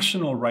own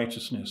national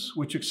righteousness,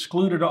 which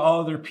excluded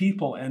all other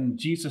people, and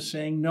Jesus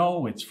saying,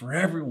 no, it's for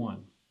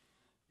everyone.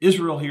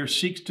 Israel here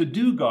seeks to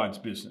do God's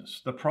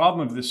business. The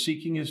problem of this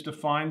seeking is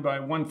defined by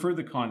one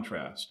further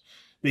contrast.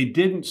 They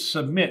didn't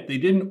submit, they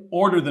didn't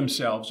order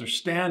themselves or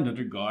stand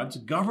under God's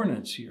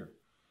governance here.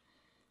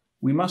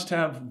 We must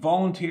have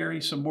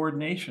voluntary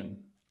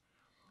subordination.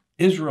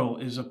 Israel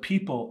is a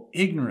people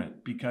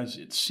ignorant because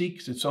it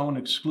seeks its own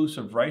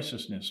exclusive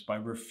righteousness by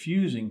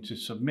refusing to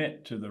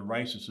submit to the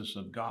righteousness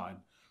of God.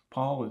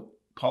 Paul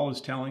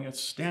is telling us,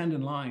 stand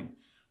in line.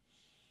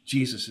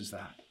 Jesus is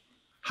that.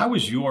 How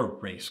is your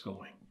race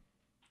going?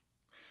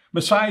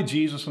 Messiah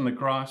Jesus on the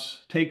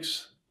cross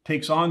takes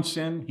on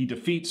sin. He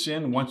defeats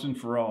sin once and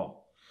for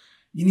all.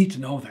 You need to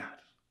know that.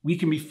 We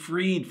can be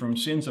freed from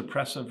sin's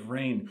oppressive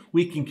reign.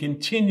 We can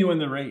continue in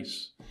the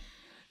race.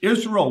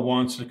 Israel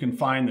wants to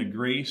confine the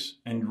grace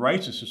and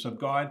righteousness of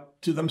God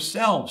to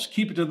themselves,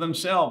 keep it to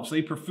themselves.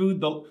 They pursued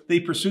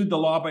the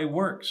law by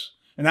works,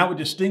 and that would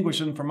distinguish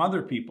them from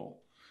other people.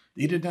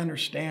 They didn't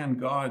understand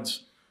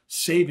God's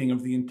saving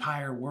of the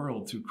entire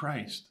world through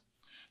Christ.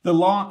 The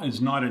law is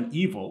not an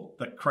evil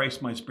that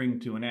Christ might bring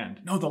to an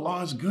end. No, the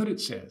law is good, it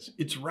says.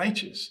 It's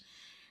righteous.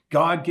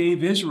 God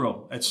gave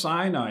Israel at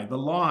Sinai the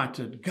law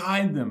to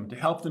guide them, to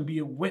help them be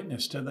a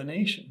witness to the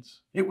nations.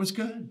 It was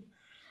good.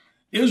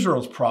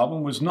 Israel's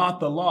problem was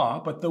not the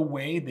law, but the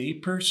way they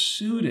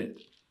pursued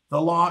it.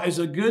 The law is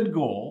a good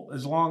goal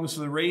as long as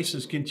the race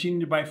is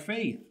continued by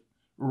faith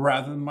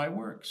rather than by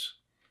works.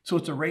 So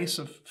it's a race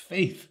of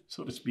faith,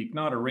 so to speak,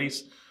 not a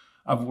race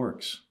of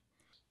works.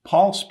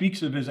 Paul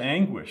speaks of his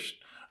anguish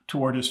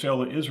toward his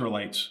fellow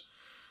Israelites.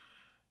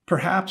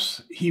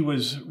 Perhaps he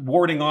was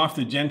warding off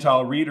the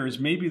Gentile readers.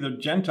 Maybe the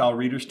Gentile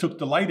readers took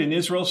delight in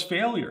Israel's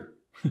failure.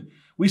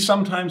 We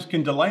sometimes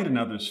can delight in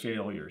others'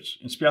 failures,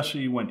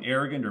 especially when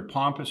arrogant or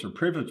pompous or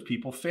privileged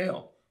people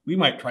fail. We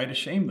might try to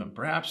shame them.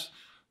 Perhaps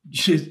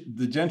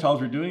the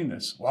Gentiles were doing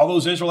this. Well,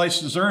 those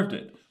Israelites deserved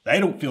it. I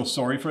don't feel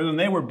sorry for them.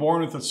 They were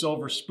born with a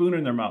silver spoon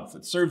in their mouth.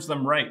 It serves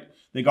them right.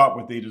 They got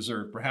what they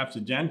deserved. Perhaps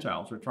the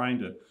Gentiles were trying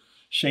to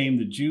shame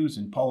the Jews,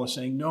 and Paul is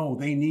saying, no,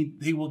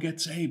 they will get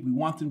saved. We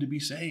want them to be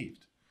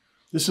saved.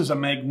 This is a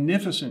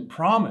magnificent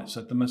promise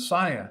that the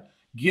Messiah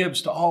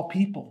gives to all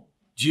people,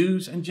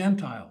 Jews and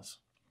Gentiles.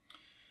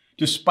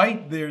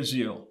 Despite their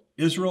zeal,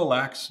 Israel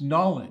lacks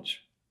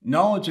knowledge.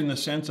 Knowledge in the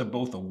sense of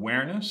both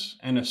awareness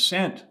and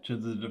assent to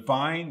the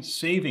divine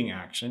saving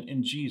action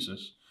in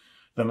Jesus,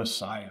 the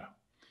Messiah.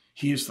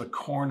 He is the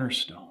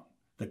cornerstone.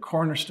 The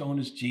cornerstone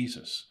is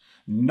Jesus,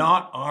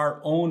 not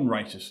our own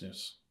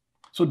righteousness.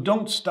 So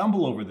don't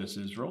stumble over this,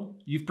 Israel.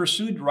 You've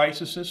pursued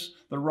righteousness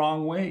the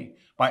wrong way.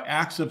 By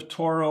acts of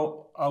Torah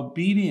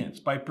obedience,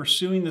 by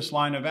pursuing this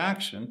line of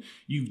action,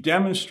 you've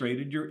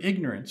demonstrated your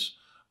ignorance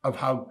of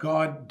how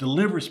God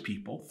delivers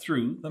people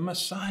through the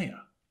Messiah.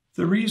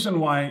 The reason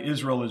why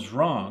Israel is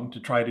wrong to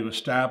try to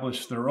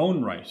establish their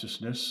own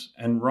righteousness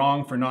and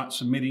wrong for not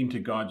submitting to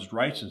God's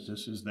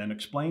righteousness is then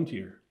explained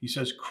here. He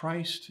says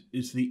Christ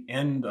is the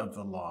end of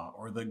the law,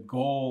 or the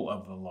goal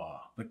of the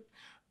law,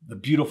 the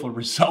beautiful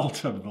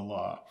result of the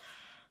law,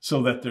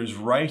 so that there's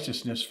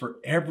righteousness for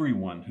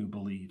everyone who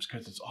believes,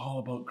 because it's all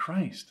about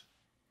Christ.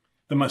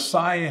 The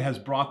Messiah has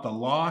brought the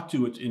law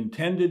to its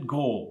intended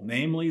goal,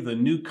 namely the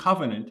new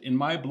covenant in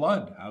my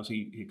blood, as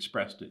he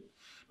expressed it.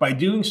 By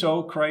doing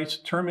so,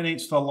 Christ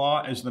terminates the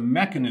law as the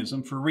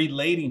mechanism for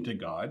relating to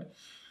God,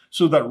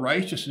 so that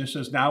righteousness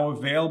is now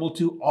available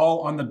to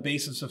all on the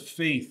basis of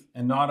faith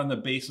and not on the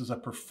basis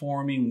of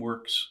performing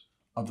works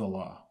of the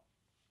law.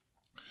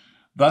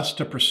 Thus,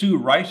 to pursue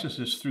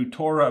righteousness through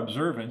Torah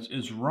observance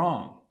is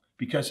wrong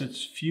because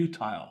it's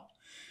futile.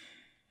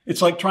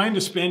 It's like trying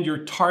to spend your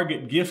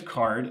Target gift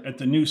card at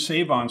the new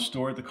Save-On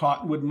store at the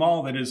Cottonwood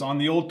Mall that is on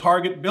the old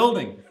Target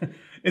building.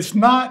 It's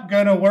not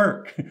going to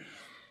work.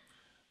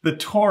 The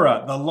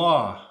Torah, the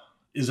law,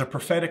 is a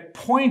prophetic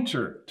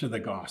pointer to the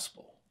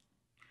gospel.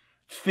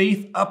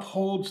 Faith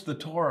upholds the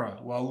Torah,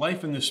 while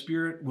life in the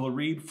Spirit, we'll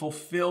read,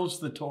 fulfills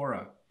the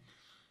Torah.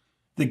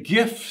 The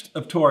gift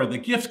of Torah, the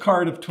gift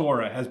card of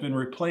Torah, has been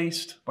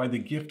replaced by the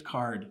gift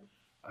card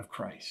of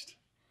Christ.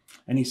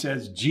 And he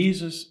says,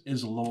 Jesus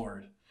is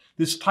Lord.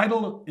 This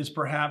title is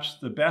perhaps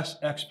the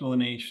best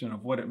explanation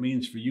of what it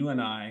means for you and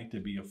I to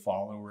be a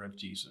follower of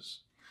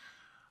Jesus,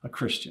 a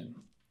Christian.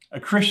 A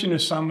Christian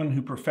is someone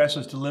who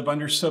professes to live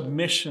under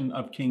submission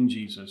of King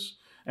Jesus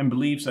and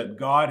believes that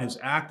God has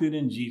acted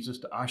in Jesus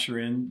to usher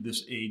in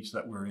this age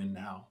that we're in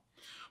now.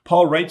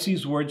 Paul writes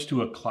these words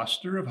to a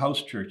cluster of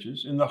house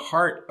churches in the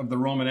heart of the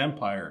Roman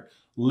Empire,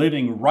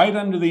 living right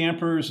under the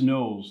emperor's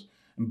nose,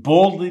 and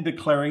boldly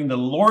declaring the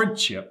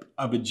lordship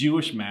of a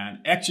Jewish man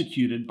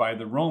executed by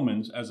the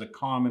Romans as a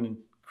common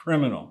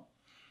criminal.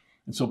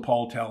 And so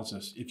Paul tells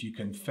us, if you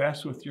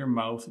confess with your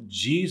mouth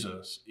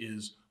Jesus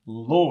is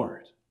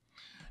Lord,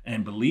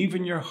 and believe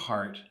in your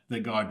heart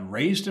that God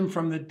raised him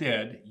from the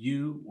dead,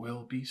 you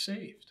will be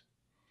saved.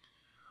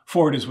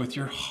 For it is with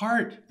your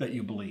heart that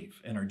you believe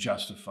and are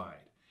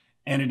justified,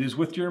 and it is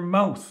with your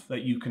mouth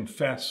that you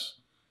confess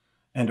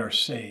and are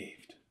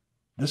saved.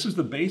 This is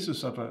the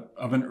basis of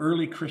an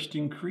early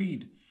Christian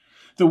creed.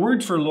 The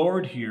word for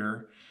Lord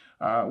here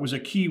was a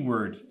key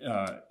word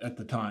at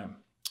the time.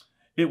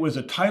 It was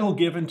a title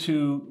given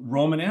to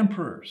Roman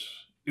emperors.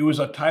 It was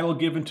a title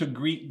given to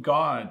Greek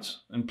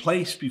gods and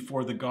placed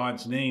before the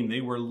god's name.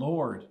 They were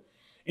Lord.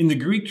 In the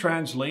Greek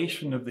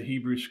translation of the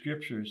Hebrew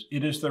Scriptures,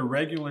 it is the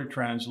regular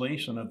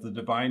translation of the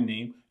divine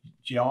name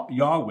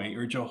Yahweh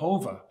or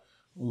Jehovah,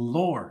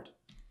 Lord.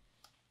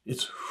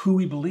 It's who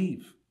we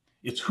believe.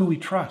 It's who we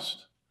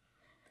trust.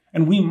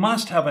 And we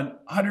must have an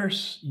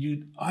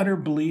utter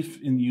belief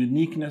in the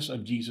uniqueness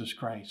of Jesus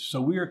Christ.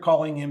 So we are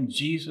calling him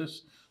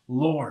Jesus,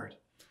 Lord,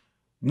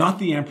 not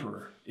the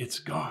emperor. It's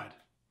God.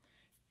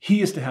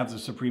 He is to have the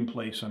supreme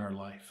place in our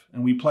life,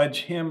 and we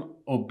pledge him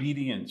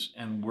obedience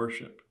and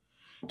worship.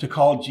 To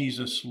call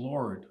Jesus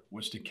Lord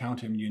was to count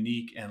him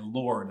unique and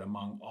Lord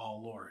among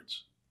all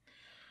lords.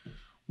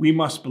 We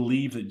must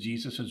believe that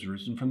Jesus has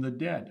risen from the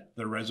dead.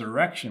 The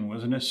resurrection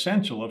was an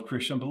essential of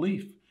Christian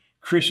belief.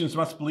 Christians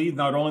must believe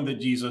not only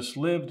that Jesus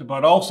lived,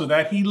 but also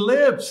that he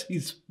lives.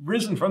 He's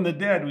risen from the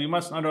dead. We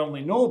must not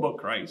only know about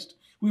Christ,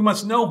 we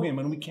must know him,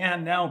 and we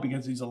can now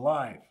because he's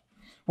alive.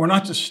 We're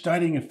not just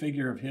studying a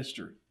figure of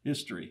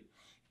history.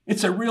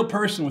 It's a real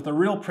person with a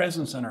real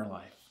presence in our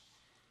life.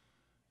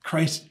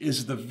 Christ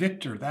is the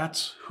victor.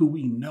 That's who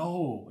we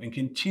know and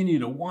continue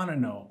to want to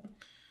know.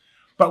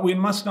 But we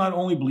must not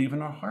only believe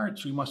in our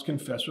hearts, we must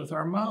confess with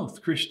our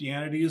mouth.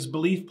 Christianity is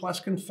belief plus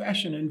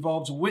confession. It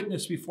involves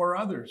witness before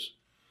others.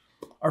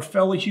 Our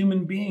fellow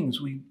human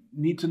beings, we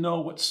need to know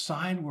what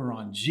side we're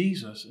on.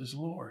 Jesus is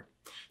Lord.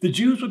 The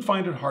Jews would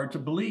find it hard to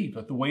believe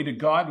that the way to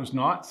God was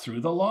not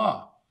through the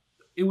law.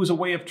 It was a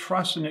way of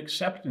trust and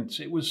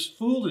acceptance. It was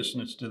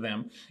foolishness to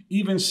them,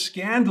 even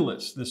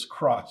scandalous, this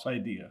cross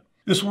idea.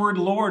 This word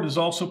Lord is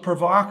also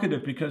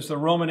provocative because the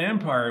Roman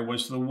Empire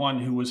was the one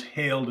who was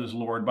hailed as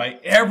Lord by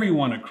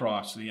everyone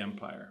across the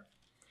empire.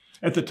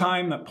 At the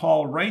time that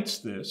Paul writes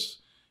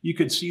this, you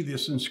could see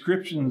this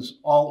inscriptions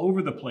all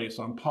over the place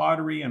on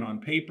pottery and on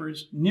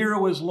papers.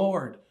 Nero is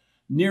Lord.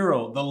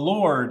 Nero, the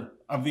Lord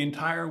of the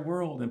entire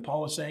world. And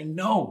Paul is saying,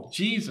 no,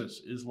 Jesus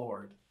is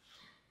Lord.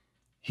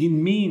 He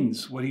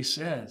means what he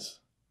says.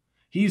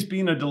 He's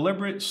been a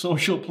deliberate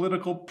social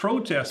political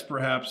protest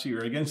perhaps here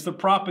against the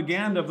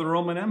propaganda of the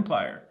Roman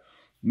Empire.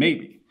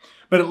 Maybe.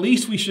 But at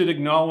least we should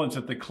acknowledge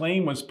that the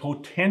claim was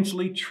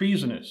potentially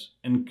treasonous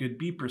and could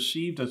be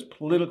perceived as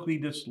politically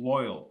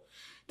disloyal.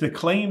 To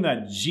claim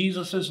that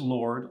Jesus is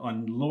Lord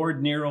on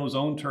Lord Nero's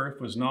own turf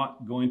was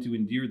not going to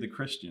endear the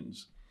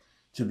Christians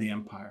to the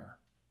empire.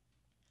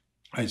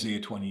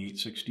 Isaiah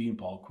 28:16,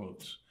 Paul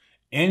quotes,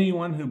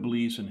 "Anyone who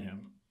believes in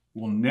him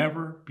will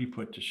never be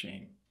put to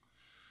shame."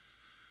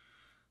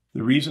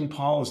 The reason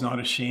Paul is not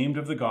ashamed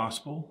of the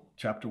gospel,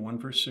 chapter 1,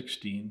 verse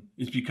 16,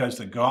 is because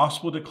the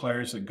gospel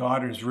declares that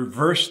God has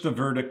reversed the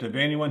verdict of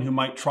anyone who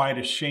might try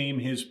to shame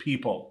his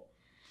people.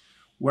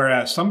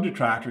 Whereas some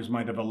detractors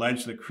might have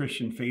alleged that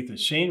Christian faith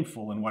is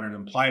shameful in what it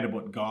implied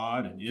about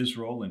God and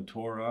Israel and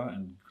Torah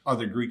and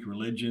other Greek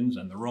religions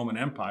and the Roman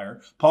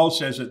Empire, Paul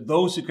says that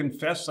those who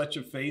confess such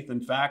a faith, in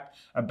fact,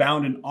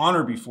 abound in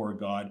honor before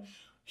God.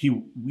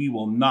 We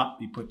will not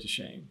be put to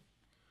shame.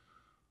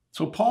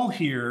 So Paul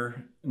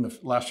here, in the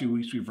last few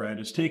weeks we've read,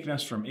 has taken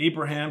us from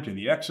Abraham to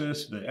the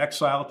Exodus, to the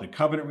exile, to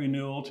covenant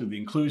renewal, to the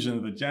inclusion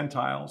of the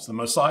Gentiles. The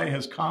Messiah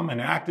has come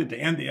and acted to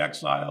end the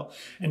exile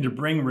and to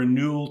bring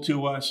renewal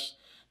to us.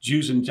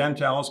 Jews and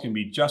Gentiles can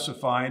be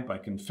justified by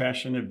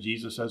confession of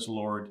Jesus as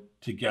Lord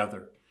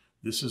together.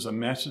 This is a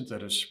message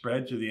that has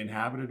spread to the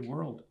inhabited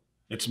world.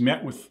 It's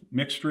met with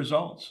mixed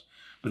results.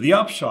 But the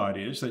upshot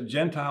is that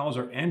Gentiles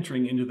are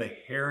entering into the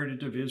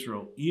heritage of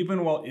Israel,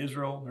 even while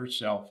Israel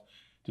herself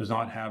does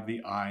not have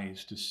the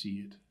eyes to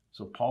see it.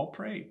 So Paul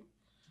prayed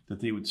that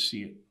they would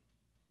see it.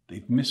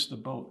 They've missed the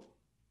boat,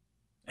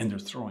 and they're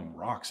throwing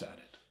rocks at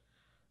it.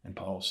 And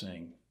Paul's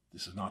saying,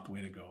 this is not the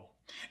way to go.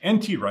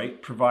 N.T.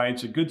 Wright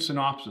provides a good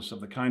synopsis of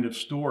the kind of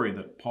story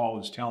that Paul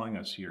is telling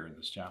us here in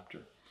this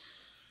chapter.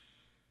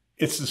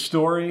 It's the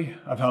story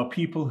of how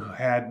people who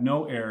had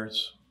no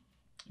heirs,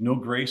 no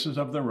graces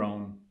of their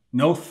own,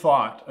 no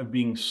thought of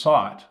being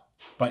sought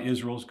by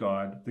Israel's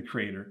God, the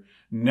Creator,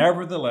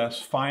 nevertheless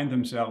find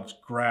themselves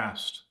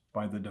grasped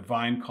by the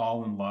divine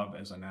call and love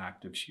as an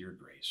act of sheer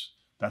grace.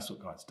 That's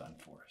what God's done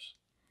for us.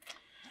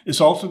 It's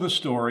also the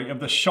story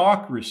of the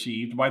shock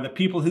received by the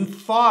people who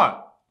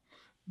thought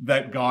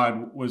that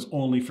God was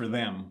only for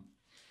them,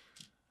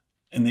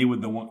 and they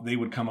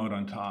would come out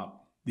on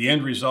top. The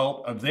end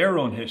result of their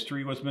own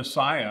history was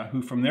Messiah,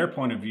 who from their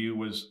point of view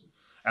was,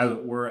 as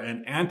it were,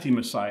 an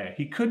anti-Messiah.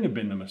 He couldn't have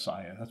been the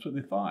Messiah. That's what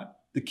they thought.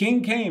 The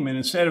king came, and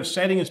instead of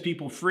setting his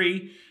people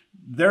free,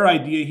 their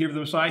idea here of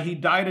the Messiah, he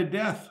died a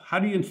death. How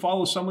do you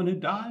follow someone who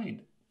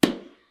died?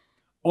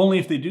 Only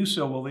if they do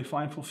so will they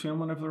find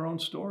fulfillment of their own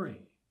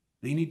story.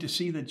 They need to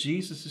see that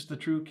Jesus is the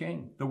true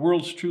king, the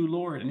world's true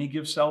Lord, and he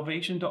gives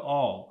salvation to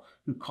all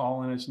who call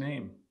on his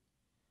name.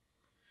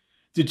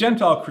 The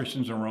Gentile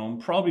Christians in Rome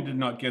probably did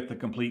not get the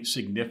complete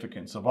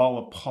significance of all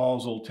of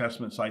Paul's Old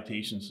Testament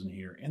citations in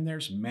here, and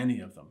there's many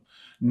of them.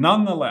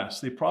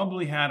 Nonetheless, they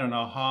probably had an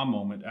aha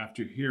moment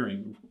after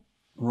hearing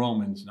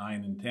Romans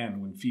 9 and 10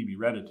 when Phoebe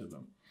read it to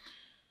them.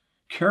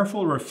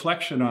 Careful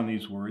reflection on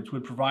these words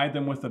would provide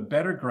them with a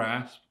better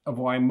grasp of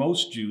why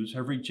most Jews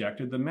have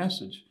rejected the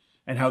message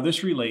and how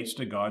this relates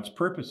to God's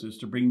purposes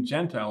to bring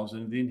Gentiles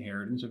into the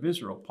inheritance of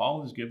Israel.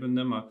 Paul has given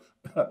them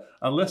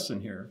a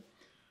lesson here.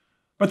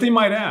 But they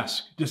might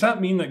ask, does that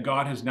mean that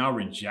God has now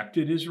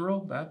rejected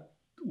Israel?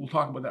 We'll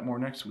talk about that more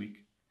next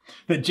week.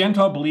 That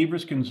Gentile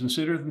believers can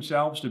consider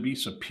themselves to be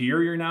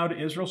superior now to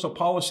Israel? So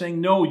Paul is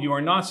saying, no, you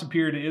are not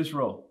superior to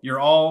Israel.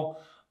 You're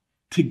all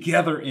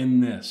together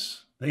in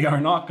this. They are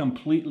not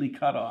completely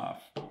cut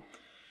off.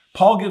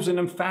 Paul gives an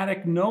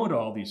emphatic no to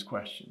all these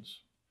questions.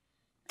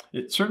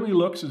 It certainly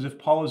looks as if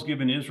Paul has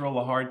given Israel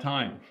a hard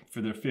time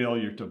for their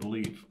failure to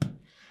believe.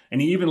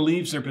 And he even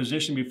leaves their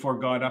position before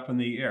God up in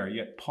the air.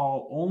 Yet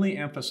Paul only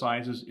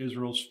emphasizes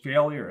Israel's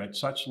failure at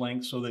such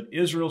length so that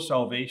Israel's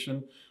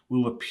salvation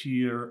will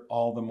appear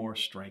all the more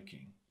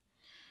striking.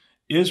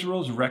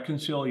 Israel's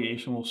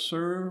reconciliation will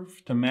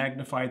serve to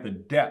magnify the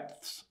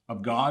depths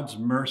of God's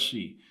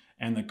mercy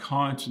and the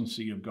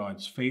constancy of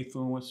God's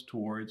faithfulness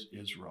towards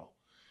Israel.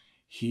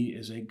 He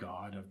is a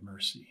God of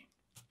mercy.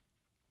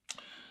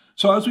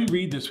 So as we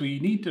read this, we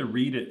need to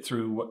read it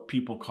through what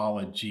people call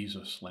a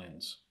Jesus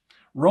lens.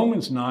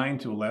 Romans 9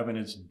 to 11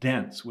 is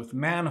dense with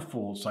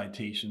manifold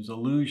citations,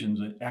 allusions,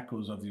 and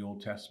echoes of the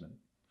Old Testament.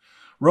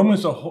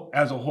 Romans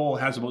as a whole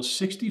has about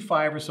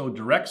 65 or so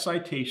direct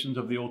citations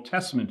of the Old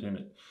Testament in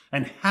it,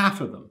 and half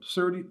of them,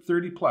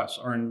 30 plus,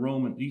 are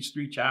in these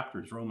three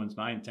chapters, Romans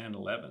 9, 10,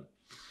 11.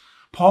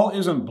 Paul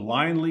isn't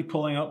blindly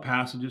pulling out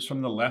passages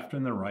from the left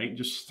and the right,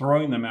 just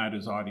throwing them at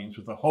his audience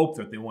with the hope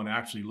that they won't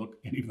actually look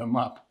any of them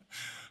up.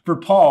 For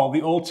Paul,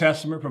 the Old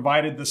Testament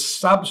provided the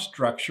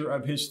substructure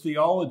of his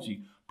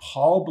theology.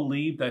 Paul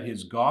believed that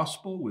his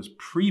gospel was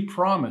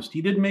pre-promised.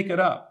 He didn't make it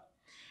up.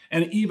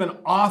 And even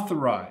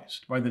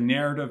authorized by the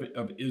narrative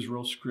of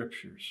Israel's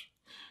scriptures.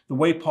 The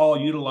way Paul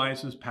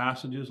utilizes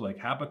passages like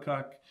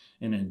Habakkuk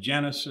and in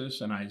Genesis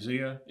and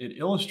Isaiah, it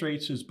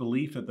illustrates his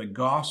belief that the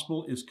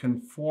gospel is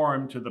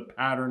conformed to the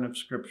pattern of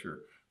scripture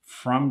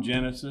from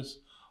Genesis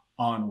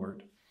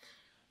onward.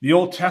 The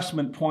Old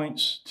Testament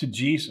points to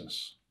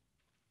Jesus.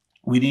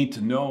 We need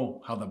to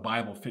know how the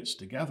Bible fits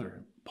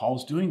together.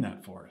 Paul's doing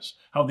that for us.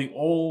 How the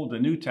Old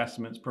and New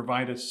Testaments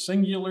provide a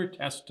singular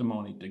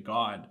testimony to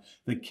God,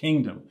 the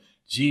kingdom,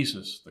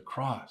 Jesus, the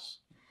cross.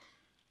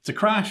 It's a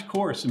crash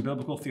course in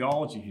biblical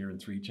theology here in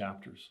 3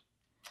 chapters.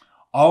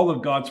 All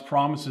of God's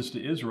promises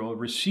to Israel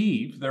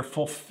received their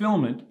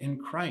fulfillment in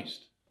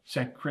Christ.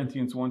 2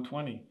 Corinthians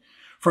 1:20.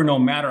 For no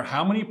matter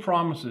how many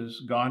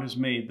promises God has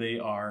made, they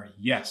are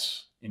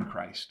yes in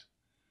Christ.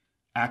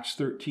 Acts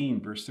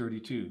 13, verse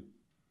 32.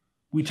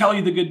 We tell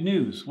you the good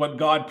news. What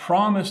God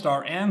promised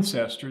our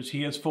ancestors,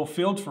 he has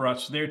fulfilled for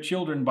us, their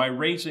children, by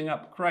raising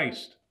up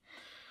Christ.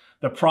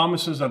 The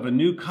promises of a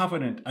new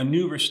covenant, a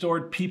new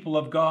restored people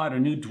of God, a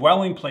new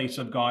dwelling place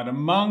of God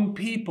among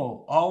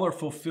people, all are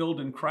fulfilled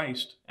in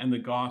Christ and the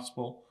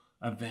gospel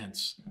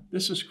events.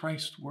 This is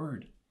Christ's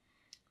word.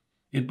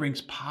 It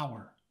brings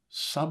power,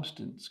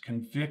 substance,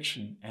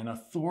 conviction, and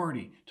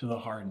authority to the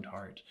hardened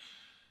heart.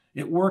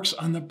 It works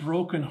on the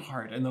broken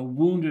heart and the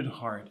wounded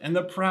heart and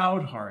the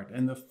proud heart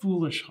and the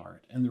foolish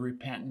heart and the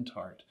repentant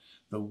heart.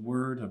 The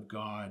word of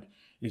God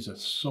is a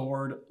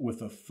sword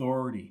with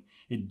authority.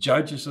 It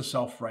judges the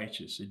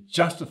self-righteous. It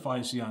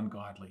justifies the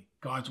ungodly.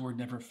 God's word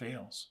never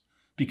fails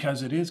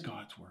because it is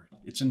God's word.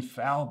 It's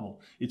infallible.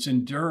 It's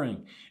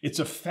enduring. It's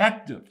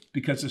effective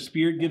because the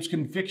Spirit gives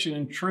conviction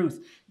and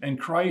truth, and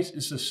Christ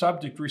is the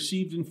subject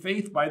received in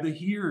faith by the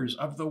hearers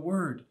of the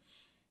word.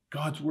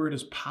 God's word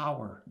is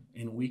power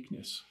in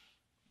weakness.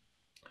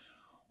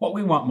 What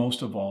we want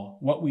most of all,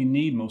 what we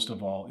need most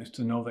of all, is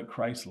to know that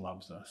Christ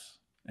loves us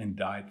and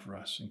died for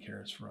us and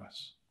cares for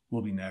us.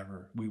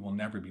 We will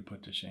never be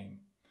put to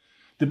shame.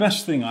 The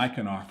best thing I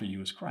can offer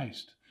you is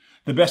Christ.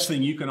 The best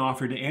thing you can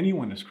offer to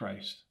anyone is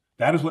Christ.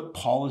 That is what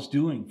Paul is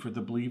doing for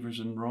the believers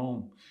in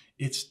Rome.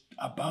 It's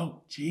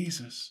about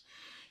Jesus.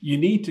 You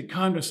need to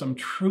come to some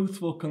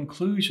truthful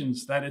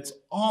conclusions that it's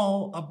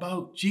all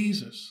about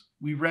Jesus.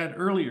 We read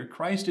earlier,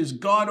 Christ is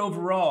God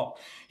over all.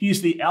 He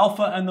is the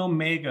Alpha and the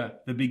Omega,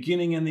 the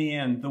beginning and the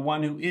end, the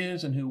one who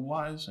is and who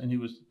was and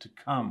who is to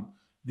come,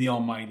 the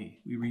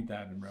Almighty. We read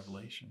that in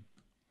Revelation.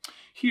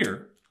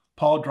 Here,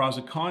 Paul draws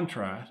a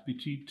contrast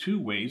between 2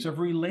 ways of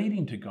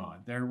relating to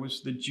God. There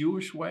was the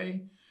Jewish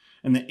way,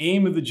 and the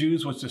aim of the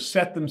Jews was to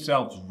set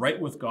themselves right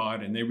with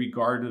God, and they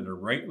regarded a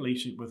right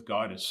relationship with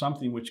God as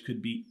something which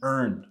could be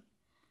earned.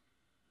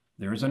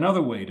 There is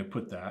another way to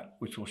put that,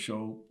 which will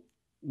show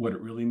what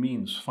it really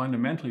means.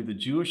 Fundamentally, the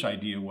Jewish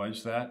idea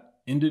was that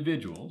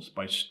individuals,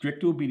 by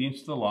strict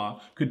obedience to the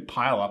law, could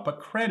pile up a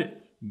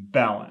credit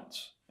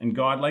balance, and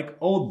God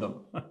owed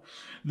them.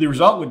 The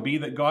result would be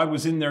that God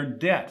was in their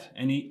debt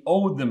and he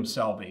owed them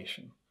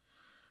salvation.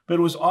 But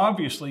it was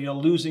obviously a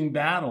losing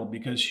battle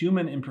because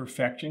human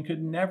imperfection could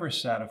never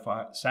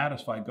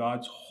satisfy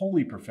God's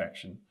holy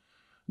perfection.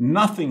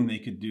 Nothing they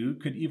could do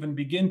could even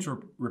begin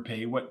to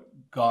repay what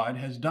God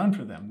has done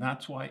for them.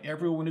 That's why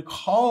everyone who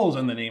calls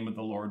on the name of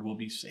the Lord will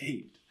be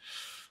saved.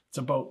 It's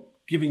about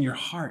giving your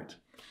heart.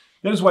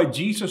 That is why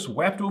Jesus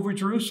wept over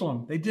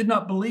Jerusalem. They did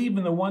not believe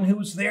in the one who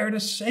was there to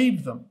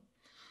save them.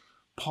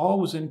 Paul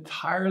was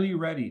entirely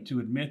ready to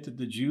admit that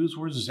the Jews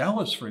were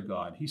zealous for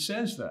God. He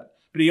says that.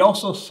 But he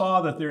also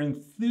saw that their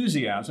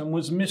enthusiasm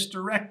was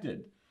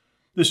misdirected.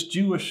 This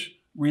Jewish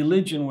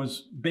religion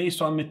was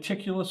based on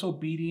meticulous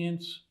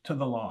obedience to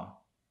the law.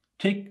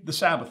 Take the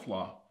Sabbath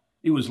law.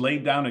 It was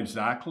laid down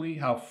exactly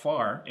how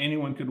far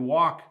anyone could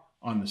walk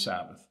on the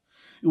Sabbath.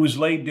 It was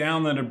laid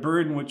down that a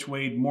burden which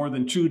weighed more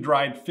than 2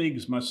 dried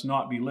figs must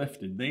not be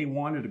lifted. They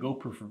wanted to go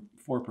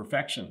for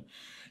perfection.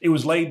 It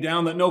was laid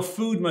down that no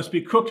food must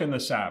be cooked on the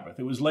Sabbath.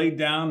 It was laid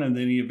down in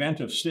the event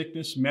of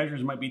sickness,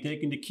 measures might be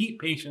taken to keep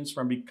patients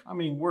from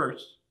becoming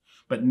worse,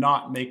 but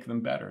not make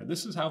them better.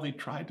 This is how they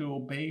tried to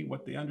obey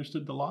what they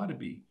understood the law to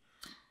be.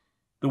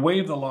 The way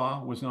of the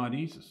law was not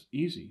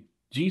easy.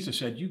 Jesus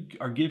said, you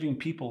are giving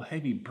people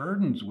heavy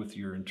burdens with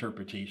your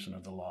interpretation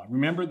of the law.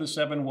 Remember the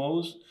 7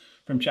 woes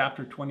from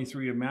chapter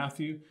 23 of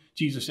Matthew?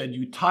 Jesus said,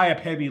 you tie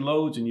up heavy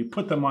loads and you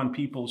put them on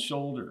people's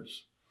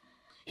shoulders.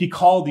 He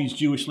called these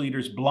Jewish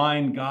leaders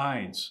blind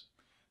guides.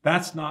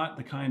 That's not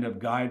the kind of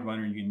guide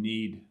runner you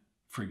need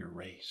for your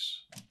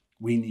race.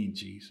 We need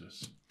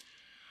Jesus.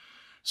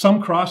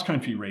 Some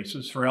cross-country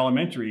races for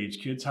elementary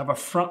age kids have a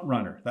front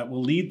runner that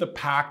will lead the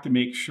pack to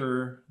make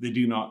sure they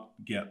do not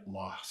get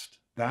lost.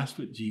 That's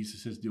what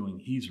Jesus is doing.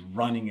 He's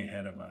running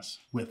ahead of us,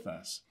 with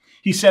us.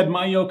 He said,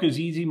 my yoke is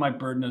easy, my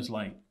burden is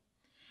light.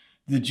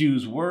 The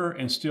Jews were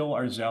and still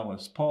are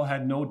zealous. Paul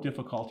had no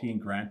difficulty in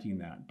granting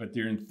that, but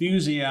their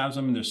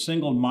enthusiasm and their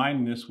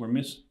single-mindedness were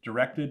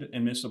misdirected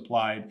and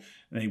misapplied,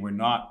 and they were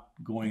not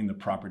going in the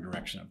proper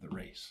direction of the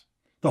race.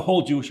 The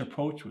whole Jewish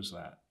approach was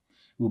that.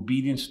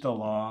 Obedience to the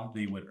law,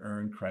 they would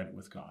earn credit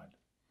with God.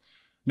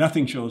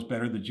 Nothing shows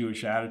better the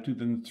Jewish attitude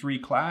than the 3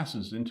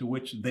 classes into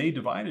which they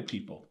divided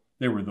people.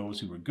 There were those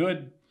who were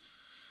good,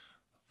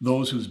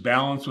 those whose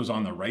balance was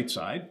on the right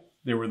side.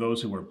 There were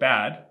those who were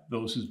bad,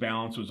 those whose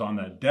balance was on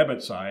the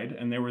debit side,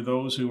 and there were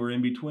those who were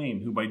in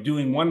between, who by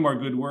doing one more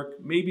good work,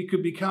 maybe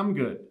could become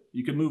good.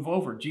 You could move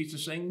over.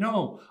 Jesus saying,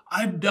 no,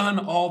 I've done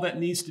all that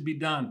needs to be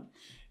done.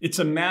 It's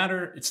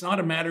not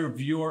a matter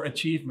of your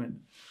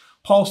achievement.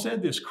 Paul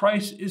said this,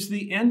 Christ is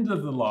the end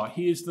of the law.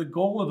 He is the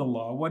goal of the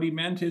law. What he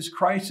meant is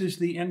Christ is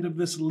the end of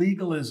this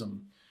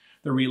legalism.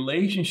 The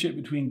relationship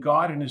between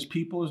God and his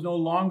people is no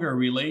longer a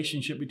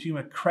relationship between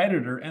a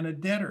creditor and a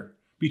debtor,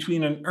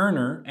 between an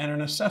earner and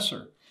an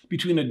assessor,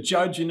 between a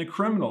judge and a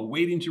criminal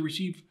waiting to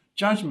receive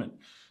judgment.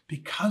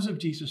 Because of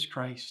Jesus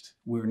Christ,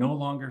 we're no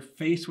longer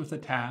faced with the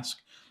task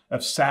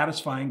of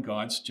satisfying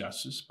God's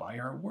justice by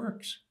our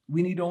works.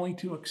 We need only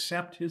to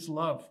accept his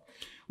love.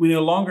 We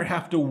no longer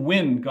have to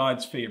win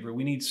God's favor.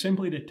 We need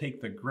simply to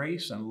take the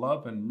grace and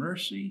love and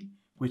mercy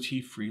which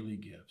he freely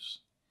gives.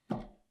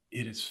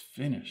 It is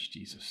finished,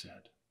 Jesus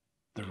said.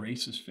 The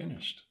race is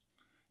finished.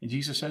 And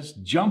Jesus says,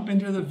 jump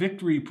into the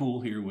victory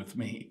pool here with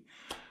me.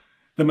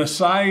 The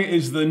Messiah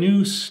is the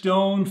new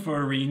stone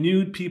for a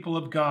renewed people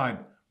of God,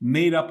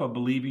 made up of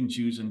believing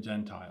Jews and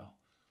Gentile.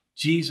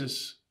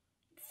 Jesus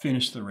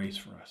finished the race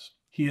for us.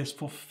 He has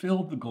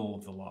fulfilled the goal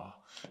of the law.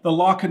 The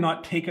law could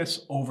not take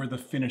us over the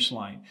finish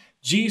line.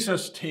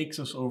 Jesus takes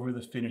us over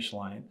the finish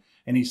line,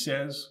 and he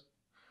says,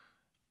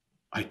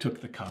 I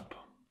took the cup.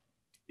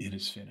 It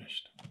is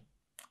finished.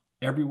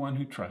 Everyone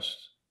who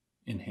trusts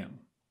in him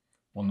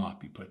will not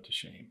be put to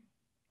shame.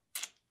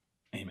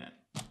 Amen.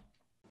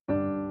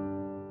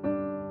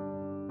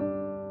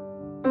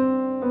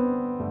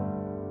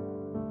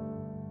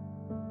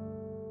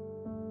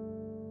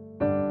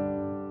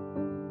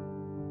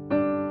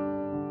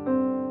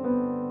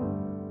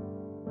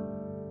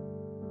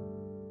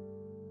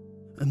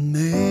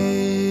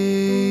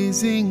 Amazing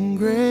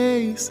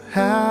grace,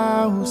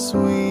 how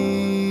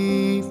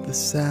sweet the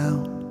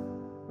sound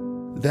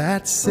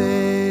that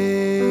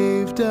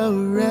saved a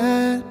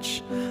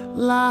wretch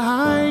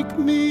like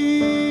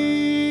me.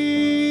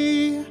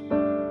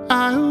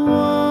 I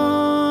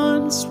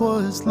once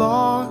was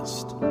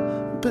lost,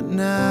 but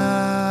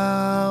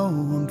now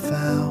I'm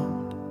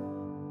found.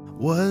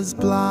 Was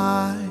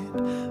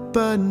blind,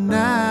 but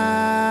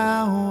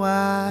now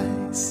I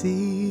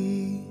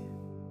see.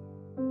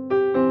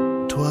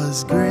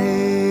 'Twas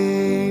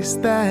grace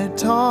that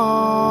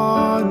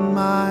taught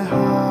my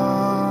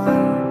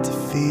heart to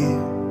fear.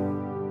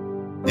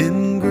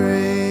 In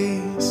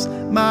grace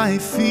my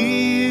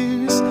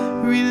fears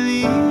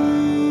relieved.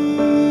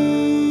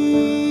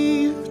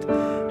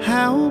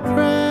 How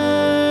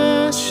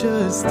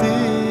precious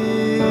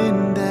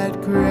did that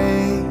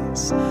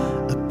grace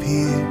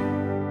appear,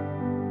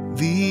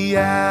 the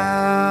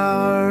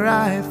hour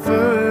I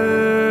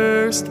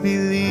first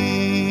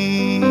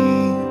believed.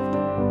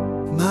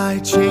 My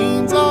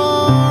chains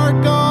are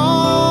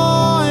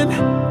gone,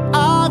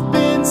 I've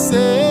been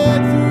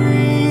set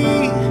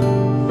free.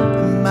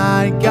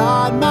 My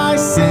God, my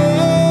Savior,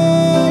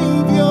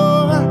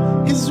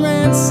 has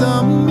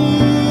ransomed me.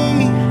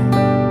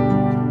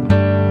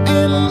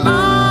 And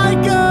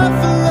like a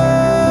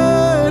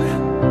flood,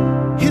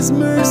 his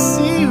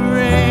mercy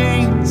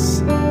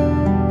reigns.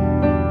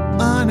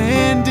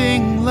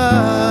 Unending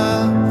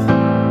love,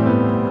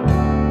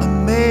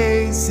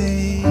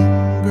 amazing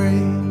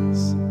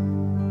grace.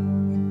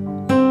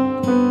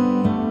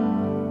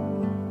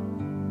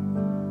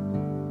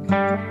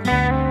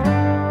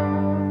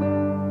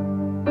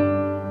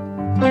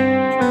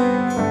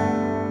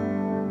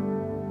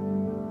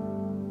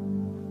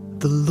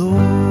 The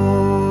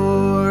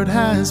Lord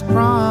has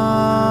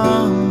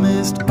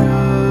promised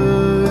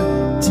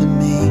good to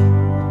me.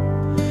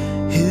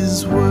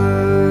 His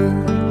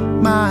word,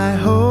 my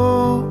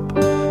hope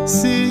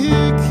secures.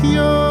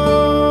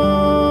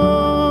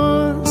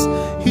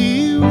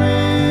 He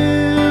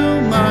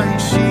will my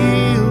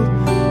shield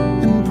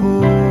and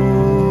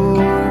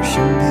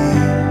portion be,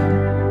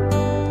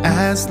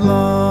 as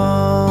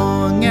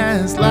long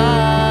as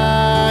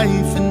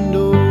life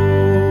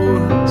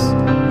endures.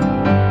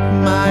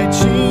 My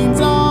chains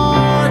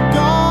are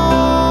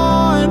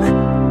gone,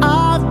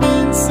 I've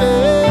been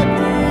set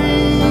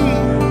free.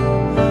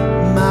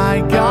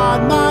 My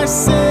God, my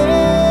Savior,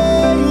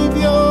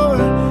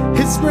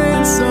 has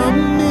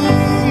ransomed me.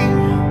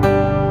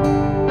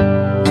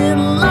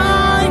 And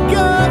like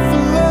a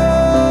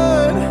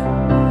flood,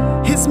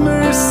 his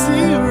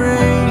mercy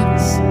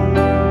reigns.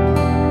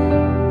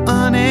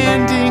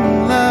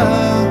 Unending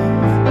love,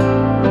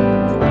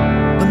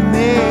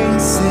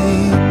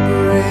 amazing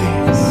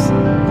grace.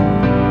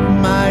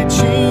 My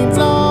chains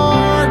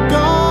are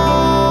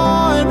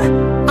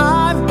gone,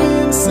 I've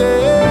been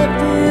set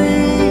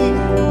free.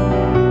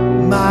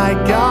 My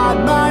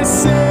God, my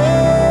Savior,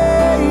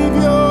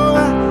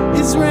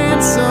 has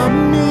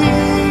ransomed me.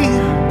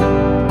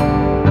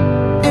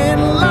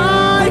 And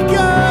like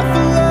a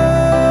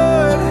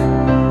flood,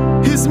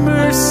 his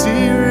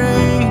mercy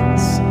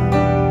reigns.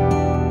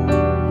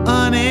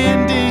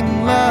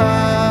 Unending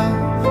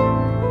love,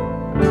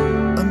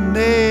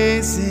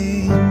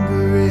 amazing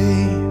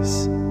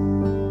grace.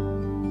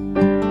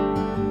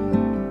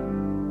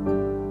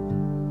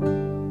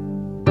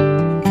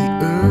 The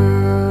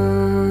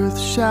earth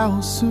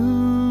shall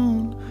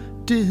soon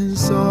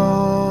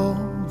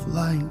dissolve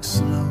like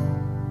snow.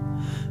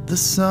 The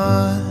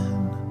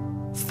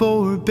sun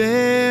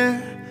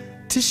forbear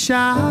to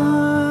shine,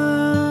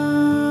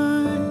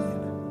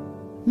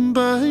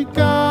 but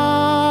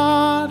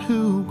God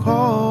who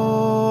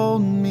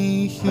called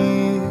me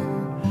here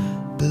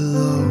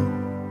below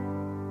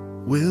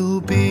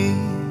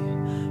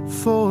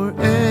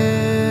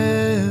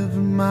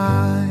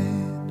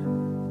mine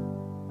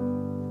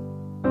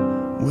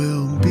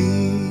will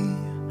be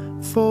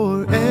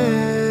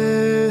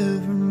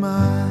forever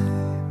mine.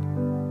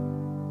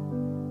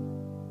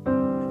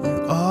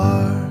 You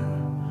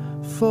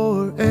are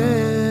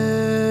forever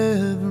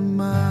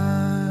mine.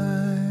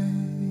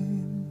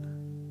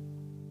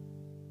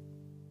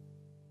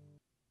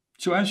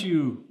 So as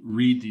you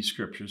read these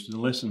scriptures and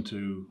listen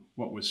to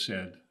what was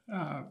said,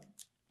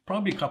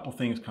 probably a couple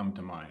things come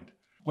to mind.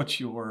 What's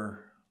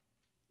your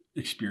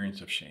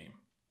experience of shame?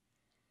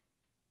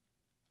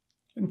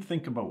 And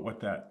think about what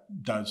that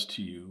does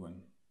to you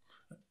and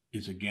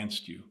is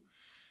against you.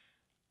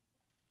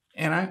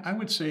 And I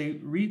would say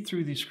read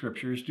through these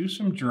scriptures, do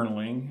some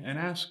journaling, and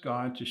ask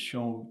God to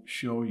show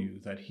you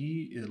that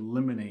he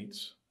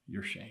eliminates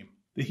your shame,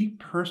 that he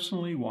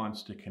personally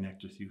wants to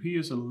connect with you. He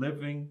is the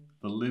living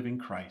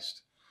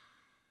Christ.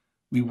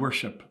 We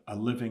worship a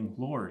living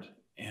Lord,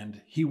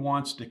 and he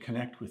wants to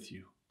connect with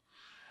you.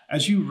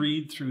 As you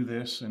read through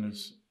this, and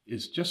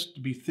is just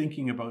to be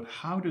thinking about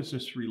how does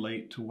this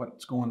relate to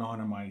what's going on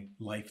in my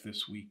life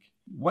this week?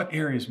 What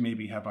areas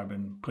maybe have I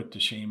been put to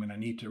shame, and I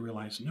need to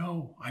realize,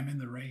 no, I'm in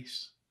the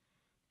race.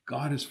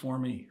 God is for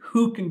me.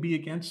 Who can be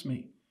against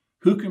me?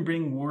 Who can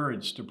bring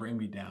words to bring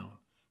me down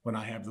when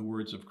I have the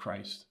words of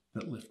Christ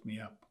that lift me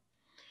up?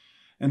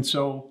 And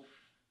so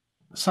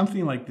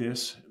something like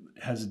this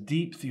has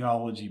deep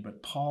theology,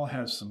 but Paul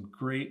has some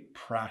great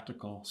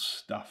practical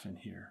stuff in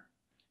here.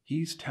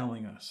 He's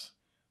telling us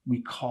we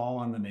call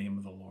on the name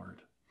of the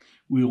Lord.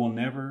 We will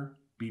never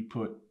be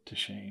put to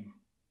shame.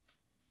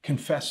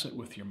 Confess it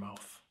with your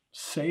mouth.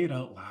 Say it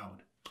out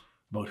loud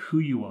about who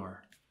you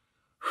are,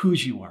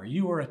 whose you are.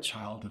 You are a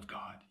child of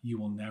God. You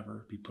will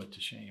never be put to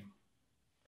shame.